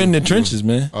 Oh, so I've been in the trenches,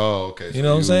 man. Oh, okay. So You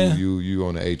know what I'm saying? You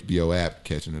on the HBO app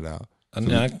catching it out. I'm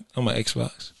on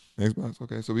Xbox. Xbox,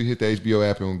 okay. So we hit the HBO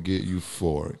app and we'll get you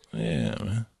for it. Yeah,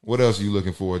 man. What else are you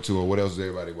looking forward to, or what else is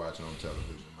everybody watching on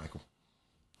television, Michael?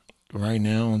 Right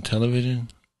now on television,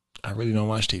 I really don't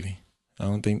watch TV. I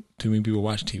don't think too many people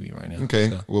watch TV right now. Okay.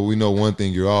 So, Well, we know one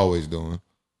thing you're always doing.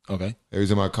 okay. Every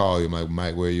time I call you, I'm like,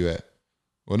 Mike, where you at?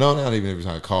 Well, no, not even every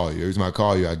time I call you. Every time I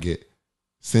call you, I get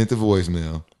sent the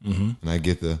voicemail, and I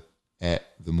get the at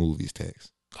the movies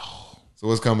text. Oh. So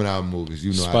what's coming out in movies?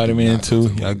 You know, Spider-Man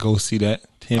 2. I go see that.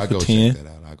 10 I for go 10. check that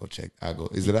out. I go.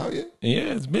 Is it out yet?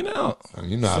 Yeah, it's been out.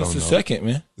 You know, I don't Since know. the second,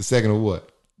 man. The second of what?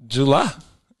 July.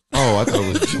 Oh, I thought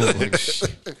it was June. Like,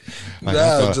 shit. Like,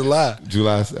 I thought- July.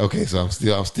 July. Okay, so I'm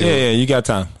still. Yeah, you got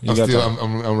time.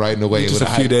 I'm writing away. Just with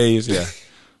a few hype. days. Yeah.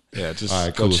 Yeah, just All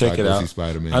right, go cool. So check I it go out. see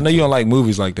Spider-Man. I know you don't like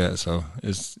movies like that, so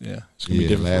it's gonna be Yeah,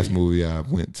 different. last for you. movie I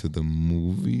went to the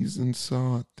movies and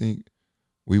saw. I think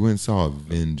we went and saw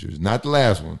Avengers. Not the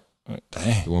last one.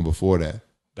 Dang, The one before that.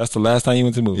 that's the last time you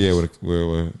went to movies. Yeah,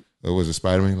 where was it?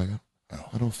 Spider-Man? Like,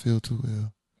 I don't feel too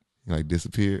well. He like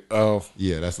disappeared. Oh,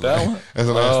 Yeah, that's the That last, one? that's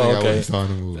the last Oh, thing I went okay. and saw in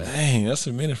the movie. dang, that's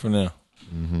a minute from now.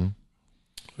 Mm-hmm.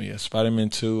 But yeah, Spider-Man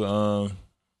 2.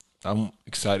 I'm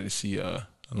excited to see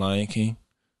Lion King.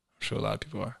 I'm sure a lot of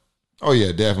people are. Oh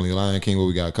yeah, definitely. Lion King. What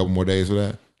we got? A couple more days for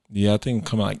that. Yeah, I think it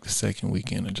come out like the second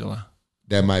weekend of July.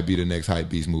 That might be the next hype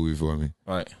beast movie for me.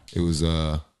 Right. It was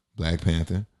Black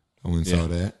Panther. I went and Yeah. saw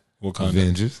that. Wakanda.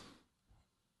 Avengers.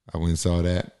 I went and saw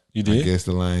that. You I did? guess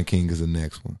the Lion King is the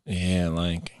next one. Yeah,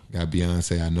 Lion King. Got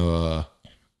Beyonce. I know. I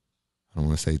don't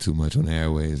want to say too much on the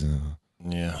airways.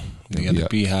 Yeah. They got the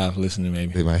Beehive listening,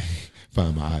 maybe. They might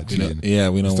find my IG and Yeah,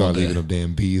 we don't start want leaving that. them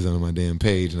damn bees on my damn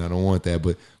page, and I don't want that.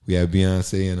 But we have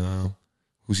Beyonce and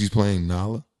who she's playing,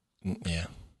 Nala. Yeah.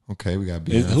 Okay, we got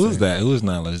Beyonce. Who is that? Who is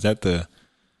Nala? Is that the?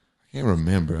 I can't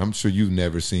remember. I'm sure you've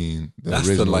never seen the That's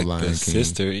original the like Lion the King.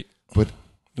 sister. But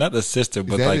Not the sister, is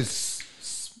but that like his,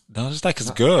 no, it's like his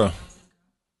girl.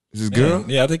 is his girl?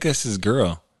 Yeah, I think that's his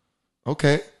girl.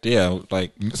 Okay. Yeah,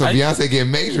 like So Beyonce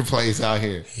getting major plays out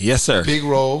here. yes, sir. Big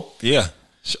role. Yeah.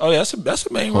 Oh, yeah, that's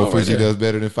a main role Hopefully right she there. does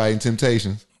better than Fighting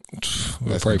Temptations.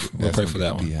 We'll pray for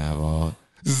that one. Beehive all.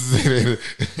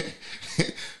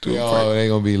 They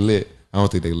gonna be lit. I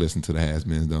don't think they listen to the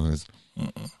has-beens though.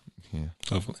 Yeah.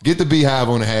 Hopefully. Get the Beehive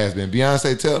on the has-been.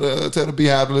 Beyonce, tell the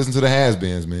Beehive to listen to the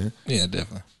has-beens, man. Yeah,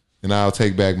 definitely. And I'll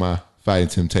take back my Fighting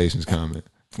Temptations comment.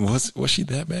 Was she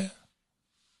that bad?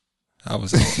 I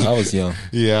was young.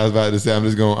 Yeah, I was about to say I'm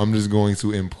just going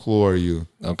to implore you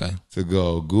Okay. to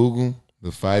go Google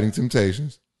the Fighting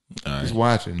Temptations. All right. Just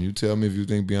watch it and you tell me if you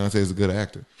think Beyonce is a good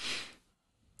actor.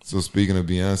 So speaking of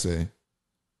Beyonce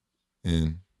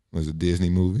in was it Disney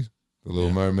movies? The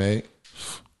Little Mermaid.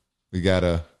 We got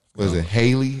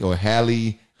Haley or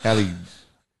Halle?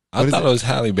 I thought it was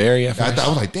Halle Berry at first. I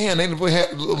was like, damn, they didn't put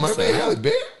Little Mermaid Halle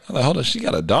Berry. I'm like, hold on, she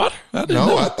got a daughter? I didn't No,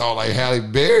 know. I thought like Halle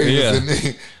Berry Yeah. was in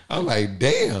there. I'm like,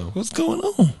 damn. What's going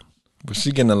on? But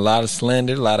she getting a lot of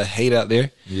slander, a lot of hate out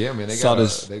there. Yeah, man, Saw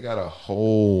this they got a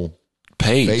whole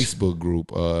page. Facebook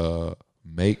group,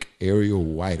 Make Ariel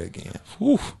White again.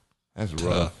 Whew. That's Tough.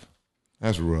 rough.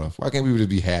 That's rough. Why can't people just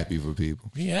be happy for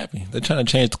people? Be happy. They're trying to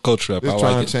change the culture up. Just I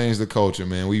trying like to change the culture,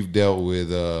 man. We've dealt with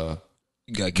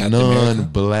You got Captain America.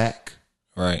 non-black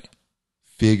Right.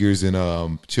 figures in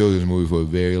children's movies for a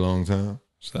very long time.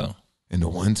 So And the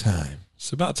one time,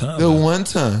 it's about time. the man. one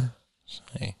time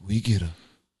Hey, we get a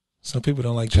some people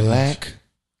don't like change. black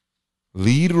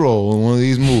lead role in one of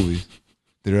these movies,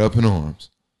 they're up in arms.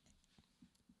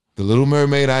 The Little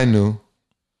Mermaid I knew,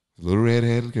 the little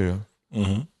red-headed girl.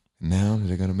 Mm-hmm. Now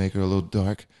they're going to make her a little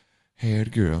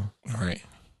dark-haired girl. Right.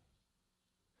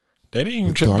 They didn't even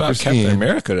With trip darker about Captain skin.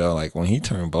 America though. Like when he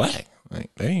turned black, like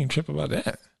they didn't even trip about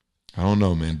that. I don't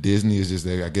know, man. Disney is just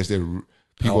there. I guess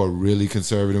people are really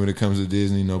conservative when it comes to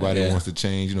Disney. Nobody wants to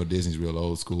change. You know, Disney's real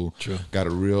old school. True. Got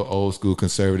a real old school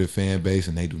conservative fan base,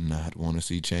 and they do not want to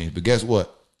see change. But guess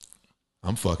what?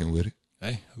 I'm fucking with it.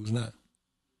 Hey, who's not?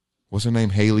 What's her name?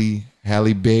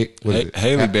 Halle Berry.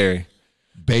 Haley Berry.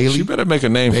 Bailey. She better make a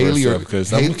name Bailey for or herself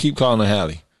because I'm Haley? gonna keep calling her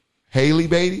Hallie.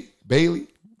 Bailey.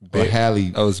 Or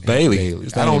Halle. Oh, it's Bailey.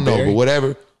 It's I not don't know, Berry? but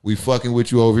whatever. We fucking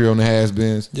with you over here on the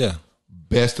has-beens. Yeah.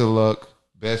 Best of luck.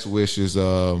 Best wishes.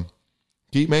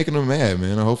 Keep making them mad,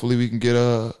 man. Hopefully we can get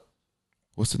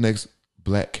what's the next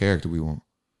black character we want?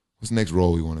 What's the next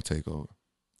role we want to take over?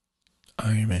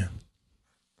 Iron Man.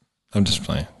 I'm just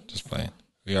playing. Just playing.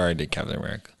 We already did Captain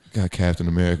America. We got Captain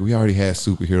America. We already had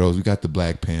superheroes. We got the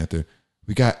Black Panther.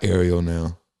 We got Ariel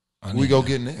now. Who we go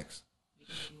get next?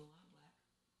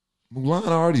 Mulan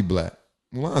already black.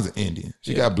 Mulan's an Indian.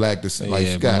 She got black descent. Like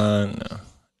she got Mulan, no.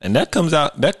 And that comes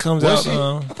out. That comes was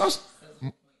out. she? I thought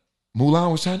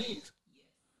Mulan was Chinese.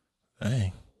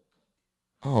 Dang.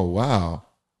 Oh wow.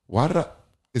 Why did I?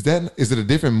 Is it a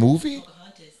different movie?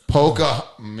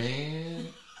 Man.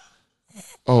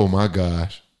 Oh my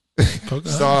gosh.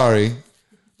 Sorry.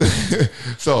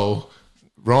 So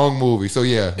wrong movie. So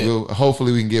yeah,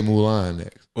 hopefully we can get Mulan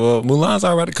next. Well, Mulan's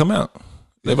already come out.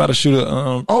 They about to shoot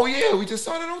a. Oh yeah, we just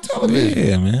saw it on television.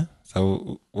 Yeah, man.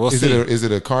 So we'll see. Is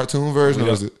it a cartoon version or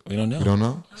is it? We don't know. You don't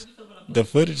know? The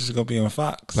footage is gonna be on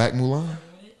Fox. Black Mulan.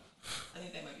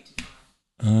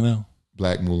 I don't know.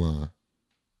 Black Mulan.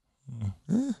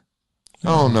 I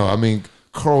don't know. I mean,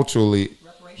 culturally,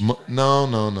 no.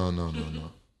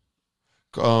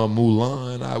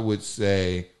 Mulan, I would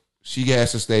say she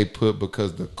has to stay put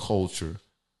because the culture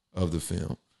of the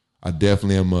film. I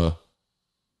definitely am a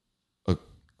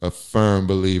firm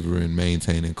believer in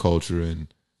maintaining culture, and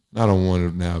I don't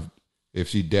want to now. If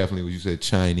she definitely, what you said,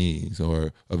 Chinese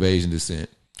or of Asian descent,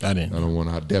 I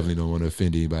definitely don't want to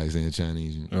offend anybody saying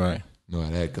Chinese. Right. Know how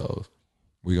that goes.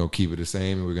 We're gonna keep it the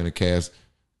same, and we're gonna cast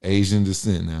Asian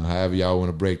descent now. However y'all want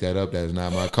to break that up, that is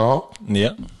not my call.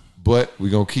 Yep. But we're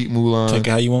gonna keep Mulan. Take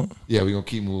it how you want. Yeah, we're gonna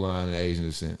keep Mulan and Asian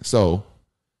descent. So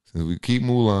since we keep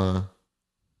Mulan,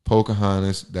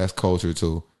 Pocahontas, that's culture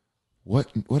too. What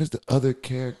is the other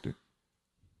character?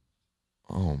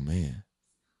 Oh man.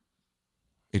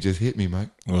 It just hit me, Mike.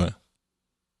 What?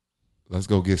 Let's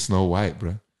go get Snow White,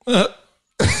 bro. Let's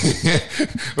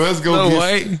go Snow get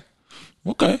White.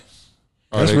 Okay.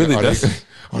 Are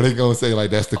they gonna say like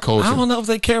that's the culture? I don't know if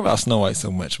they care about Snow White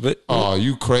so much, but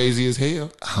you crazy as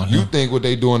hell. I don't know. You think what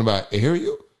they doing about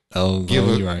Ariel?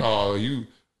 You're right.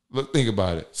 Think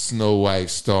about it. Snow White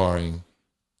starring.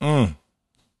 Fucking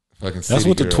That's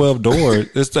what the 12 doors.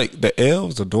 It's like the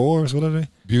elves or dwarves. What are they?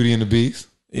 Beauty and the Beast.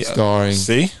 Yeah. Starring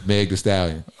See? Meg Thee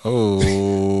Stallion.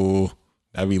 Oh,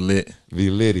 that'd be lit. Be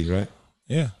litty, right?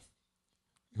 Yeah.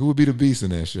 Who would be the Beast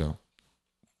in that show?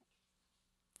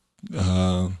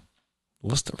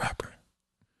 What's the rapper?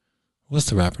 What's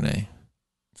the rapper name?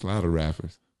 It's a lot of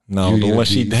rappers. No, Beauty the and one the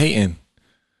she Beast. dating.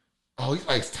 Oh, he's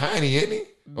like tiny, isn't he?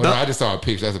 Oh, No. no, I just saw a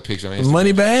picture. That's a picture on Instagram.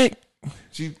 Money bag?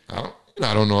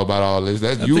 I don't know about all this.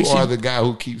 You think are she- the guy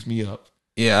who keeps me up.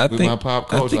 Yeah, I With think my pop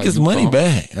culture, I think like it's you money call-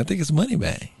 bag. I think it's money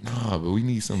bag. Nah, but we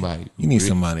need somebody. You need really,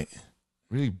 somebody.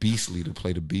 really beastly to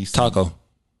play the Beast. Taco.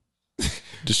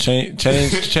 Just change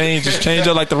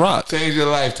it like the Rock. Change your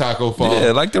life, Taco Fall.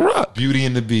 Yeah, like the Rock. Beauty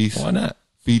and the Beast. Why not?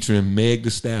 Featuring Meg Thee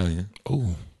Stallion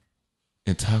Oh,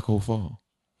 and Taco Fall.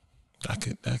 I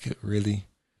could really.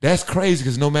 That's crazy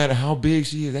because no matter how big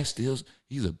she is,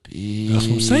 he's a big. That's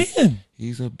what I'm saying.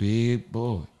 He's a big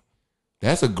boy.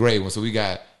 That's a great one. So we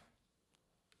got.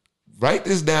 Write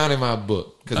this down in my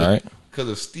book All right. because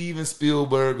of Steven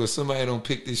Spielberg or somebody don't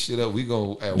pick this shit up. We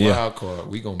gonna at Yeah. Wild Card.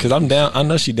 We gonna Because I'm down. I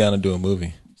know she down to do a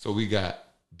movie. So we got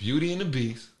Beauty and the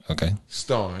Beast Okay.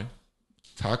 starring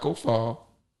Taco Fall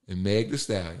and Meg Thee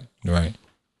Stallion, Right.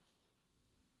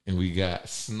 and we got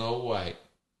Snow White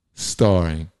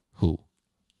starring who?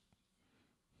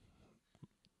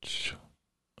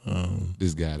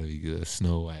 This gotta be good.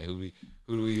 Snow White. Who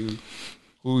do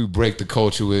we break the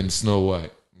culture with in Snow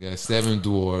White? We got 7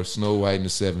 dwarves. Snow White and the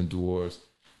 7 dwarves.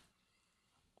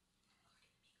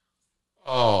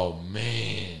 Oh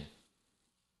man,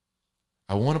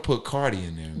 I want to put Cardi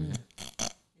in there, man.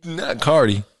 Not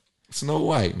Cardi. Snow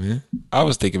White, man, I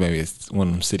was thinking maybe it's one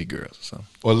of them city girls or something.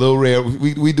 or Lil Red.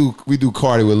 We do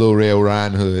Cardi with Lil Red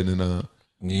Riding Hood, and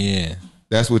Yeah.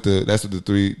 that's what the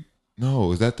 3.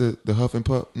 No, is that the Huff and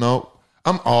Puff? No,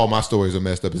 all my stories are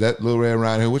messed up. Is that Lil Red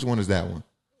Riding Hood? Which one is that one?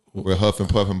 Where Huff and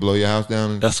Puff and blow your house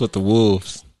down? That's what the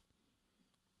Wolves.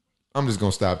 I'm just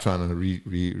gonna stop trying to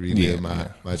relive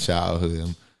my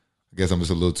childhood. I guess I'm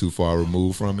just a little too far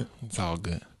removed from it. It's all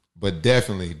good. But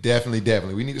definitely,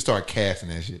 we need to start casting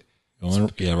that shit.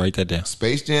 Yeah, write that down.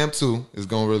 Space Jam 2 is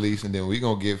gonna release, and then we're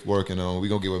gonna get working on. We're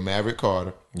gonna get with Maverick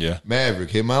Carter. Yeah.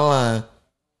 Maverick, hit my line.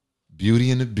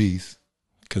 Beauty and the Beast.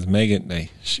 Because Megan,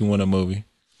 she won a movie.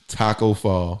 Taco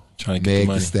Fall. Trying to get the Meg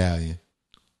money. Thee Stallion.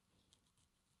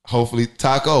 Hopefully,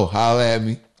 Taco, holla at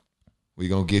me. We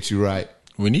gonna get you right.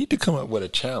 We need to come up with a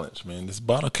challenge, man. This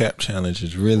bottle cap challenge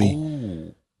is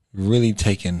really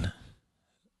taking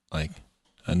like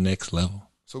a next level.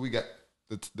 So we got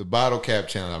the bottle cap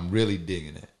challenge. I'm really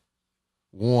digging it.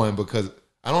 One, because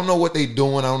I don't know what they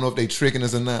doing. I don't know if they tricking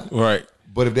us or not. Right.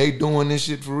 But if they doing this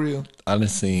shit for real, I done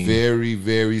seen. very,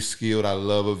 very skilled. I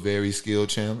love a very skilled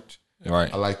challenge.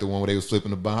 Right. I like the one where they was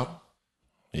flipping the bottle.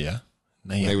 Yeah.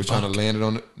 They was trying to land it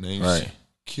on it. They Right.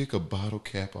 kick a bottle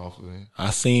cap off of it. I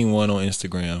seen one on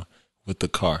Instagram with the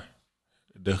car.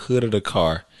 The hood of the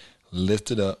car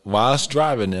lifted up while it's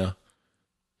driving now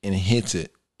and it hits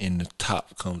it and the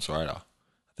top comes right off.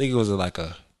 I think it was like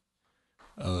a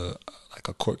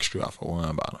corkscrew off a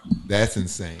wine bottle. That's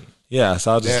insane. Yeah,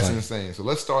 so I was just That's like, insane. So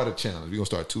let's start a challenge. We're gonna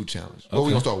start 2 challenges. Well, Okay.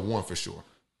 we're gonna start 1 for sure.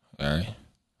 all right.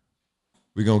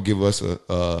 We're gonna give us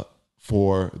a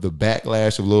for the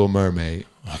backlash of Little Mermaid.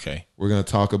 Okay. We're gonna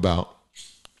talk about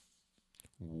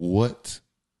what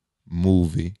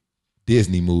movie,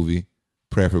 Disney movie,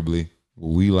 preferably,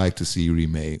 would we like to see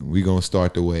remade. We're gonna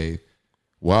start the wave.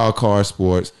 Wild Card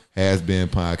Sports Has Been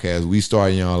Podcast. We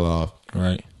starting y'all off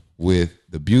Right. with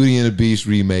the Beauty and the Beast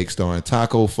remake starring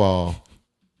Taco Fall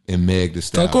and Meg Thee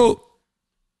Stallion.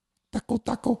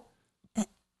 Taco.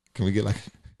 Can we get like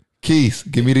Keith?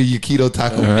 Give me the Yaquito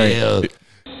Taco Bell.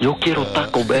 Yo quiero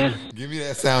Taco Bell. Give me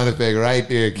that sound effect right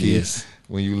there, Keith. Yes.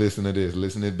 When you listen to this,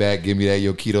 listen it back. Give me that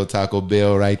Yaquito Taco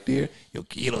Bell right there.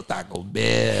 Yaquito Taco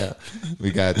Bell.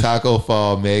 We got Taco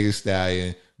Fall, Meg Thee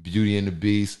Stallion, Beauty and the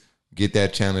Beast. Get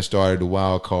that challenge started. The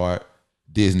Wild Card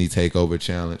Disney Takeover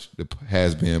Challenge. The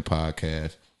Has Been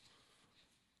Podcast.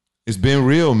 It's been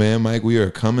real, man, Mike. We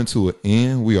are coming to an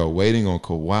end. We are waiting on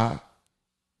Kawhi.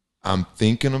 I'm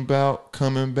thinking about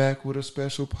coming back with a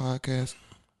special podcast.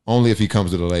 Only if he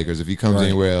comes to the Lakers. If he comes Right.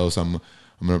 anywhere else, I'm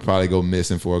gonna probably go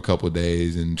missing for a couple of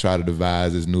days and try to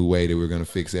devise this new way that we're gonna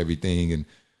fix everything and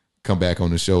come back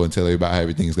on the show and tell everybody how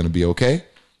everything's gonna be okay.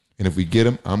 And if we get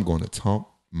him, I'm gonna talk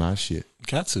my shit.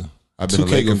 Got to. I've been a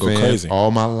 2K Laker gonna go fan crazy. all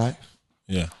my life,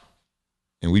 Yeah.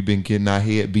 and we've been getting our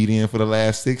head beat in for the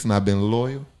last 6, and I've been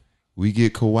loyal. We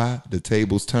get Kawhi, the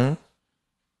tables turn,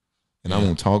 and I'm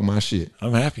gonna talk my shit.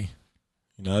 I'm happy.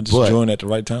 I just But- joined at the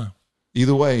right time.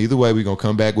 Either way, we're gonna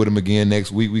come back with him again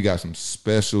next week. We got some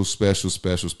special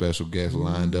guests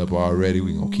lined up already.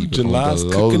 We're gonna keep it July's on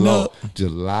the low cooking low. up.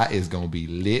 July is gonna be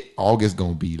lit. August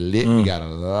gonna be lit. We got a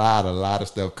lot of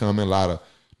stuff coming, a lot of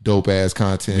dope ass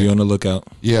content. Be on the lookout.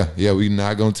 Yeah, we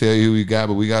not gonna tell you who we got,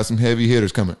 but we got some heavy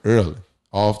hitters coming early,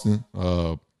 often.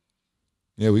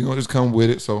 Yeah, we gonna just come with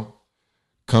it. So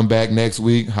come back next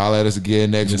week. Holler at us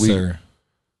again next Yes, week. sir.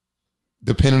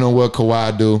 Depending on what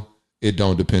Kawhi do, it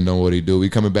don't depend on what he do. We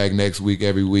coming back next week,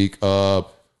 every week.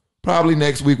 Probably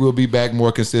next week we'll be back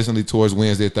more consistently towards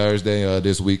Wednesday, Thursday.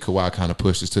 This week Kawhi kind of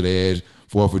pushed us to the edge.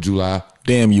 4th of July.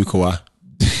 Damn you, Kawhi.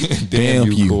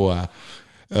 Damn you, you. Kawhi.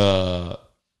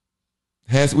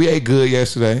 We ate good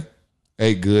yesterday.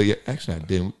 Actually, I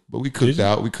didn't. But we cooked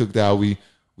out. We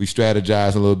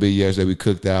strategized a little bit yesterday. We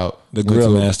cooked out. The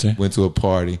grill master. Went to a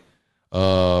party.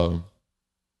 Yeah,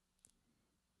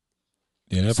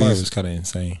 that part was kind of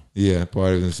insane. Yeah,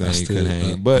 party was insane. You couldn't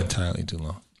hang. But entirely too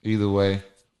long. either way,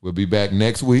 we'll be back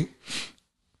next week.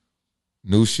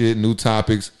 New shit, new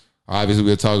topics. Obviously,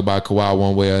 we'll talk about Kawhi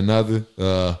one way or another.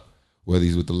 Whether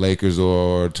he's with the Lakers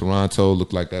or Toronto,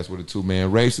 look like that's where the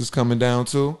 2-man race is coming down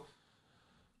to.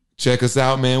 Check us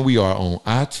out, man. We are on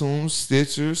iTunes,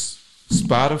 Stitchers,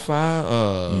 Spotify.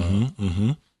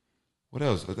 What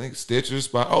else? I think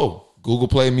Stitchers, Google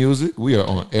Play Music. We are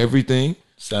on everything.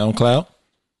 SoundCloud.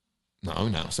 No, we're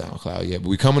not on SoundCloud yet, but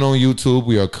we're coming on YouTube.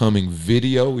 We are coming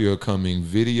video. We are coming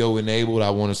video enabled. I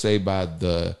want to say we're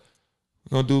going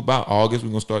to do about August.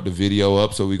 We're going to start the video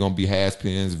up. So we're going to be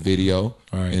Haspins video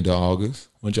into August.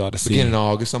 Want y'all to see Beginning of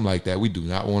August, something like that. We do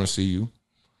not want to see you.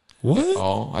 What?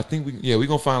 I think we're going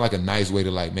to find like a nice way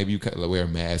to maybe you wear a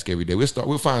mask every day. We'll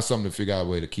find something to figure out a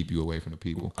way to keep you away from the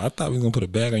people. I thought we were going to put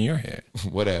a bag on your head.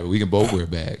 Whatever. We can both wear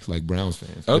bags like Browns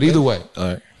fans. But Okay. either way.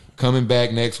 All right. Coming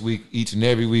back next week, each and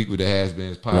every week with the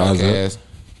Has-Beens podcast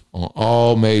on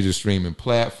all major streaming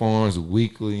platforms,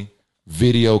 weekly.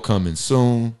 Video coming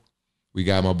soon. We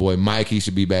got my boy Mike. He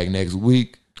should be back next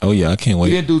week. Oh yeah, I can't We wait.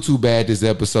 didn't do too bad this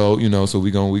episode, so we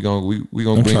gonna bring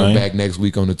him trying. back next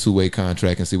week on the 2-way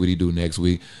contract and see what he do next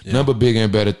week. Number bigger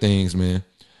and better things, man.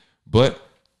 But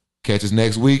catch us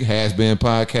next week. Has-Been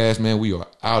podcast, man. We are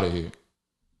out of here.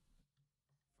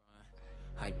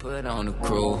 I put on the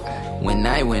crew. When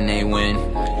they win,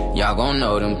 y'all gon'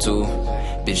 know them too.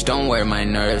 Bitch, don't work my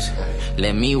nerves.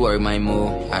 Let me work my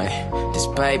move. This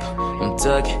pipe, I'm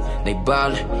tucking. They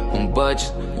ballin', I'm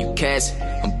budget. You catch it,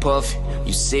 I'm puffin'.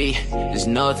 You see, there's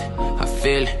nothing. I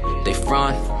feel it, they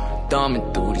front.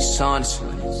 Thumbing through these sonnets.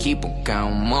 Keep on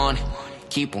counting money.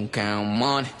 Keep on counting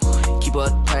money. Keep up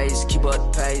the pace, keep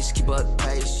up the pace, keep up the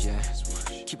pace,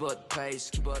 yeah. Keep up the pace,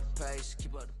 keep up the pace,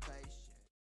 keep up the pace.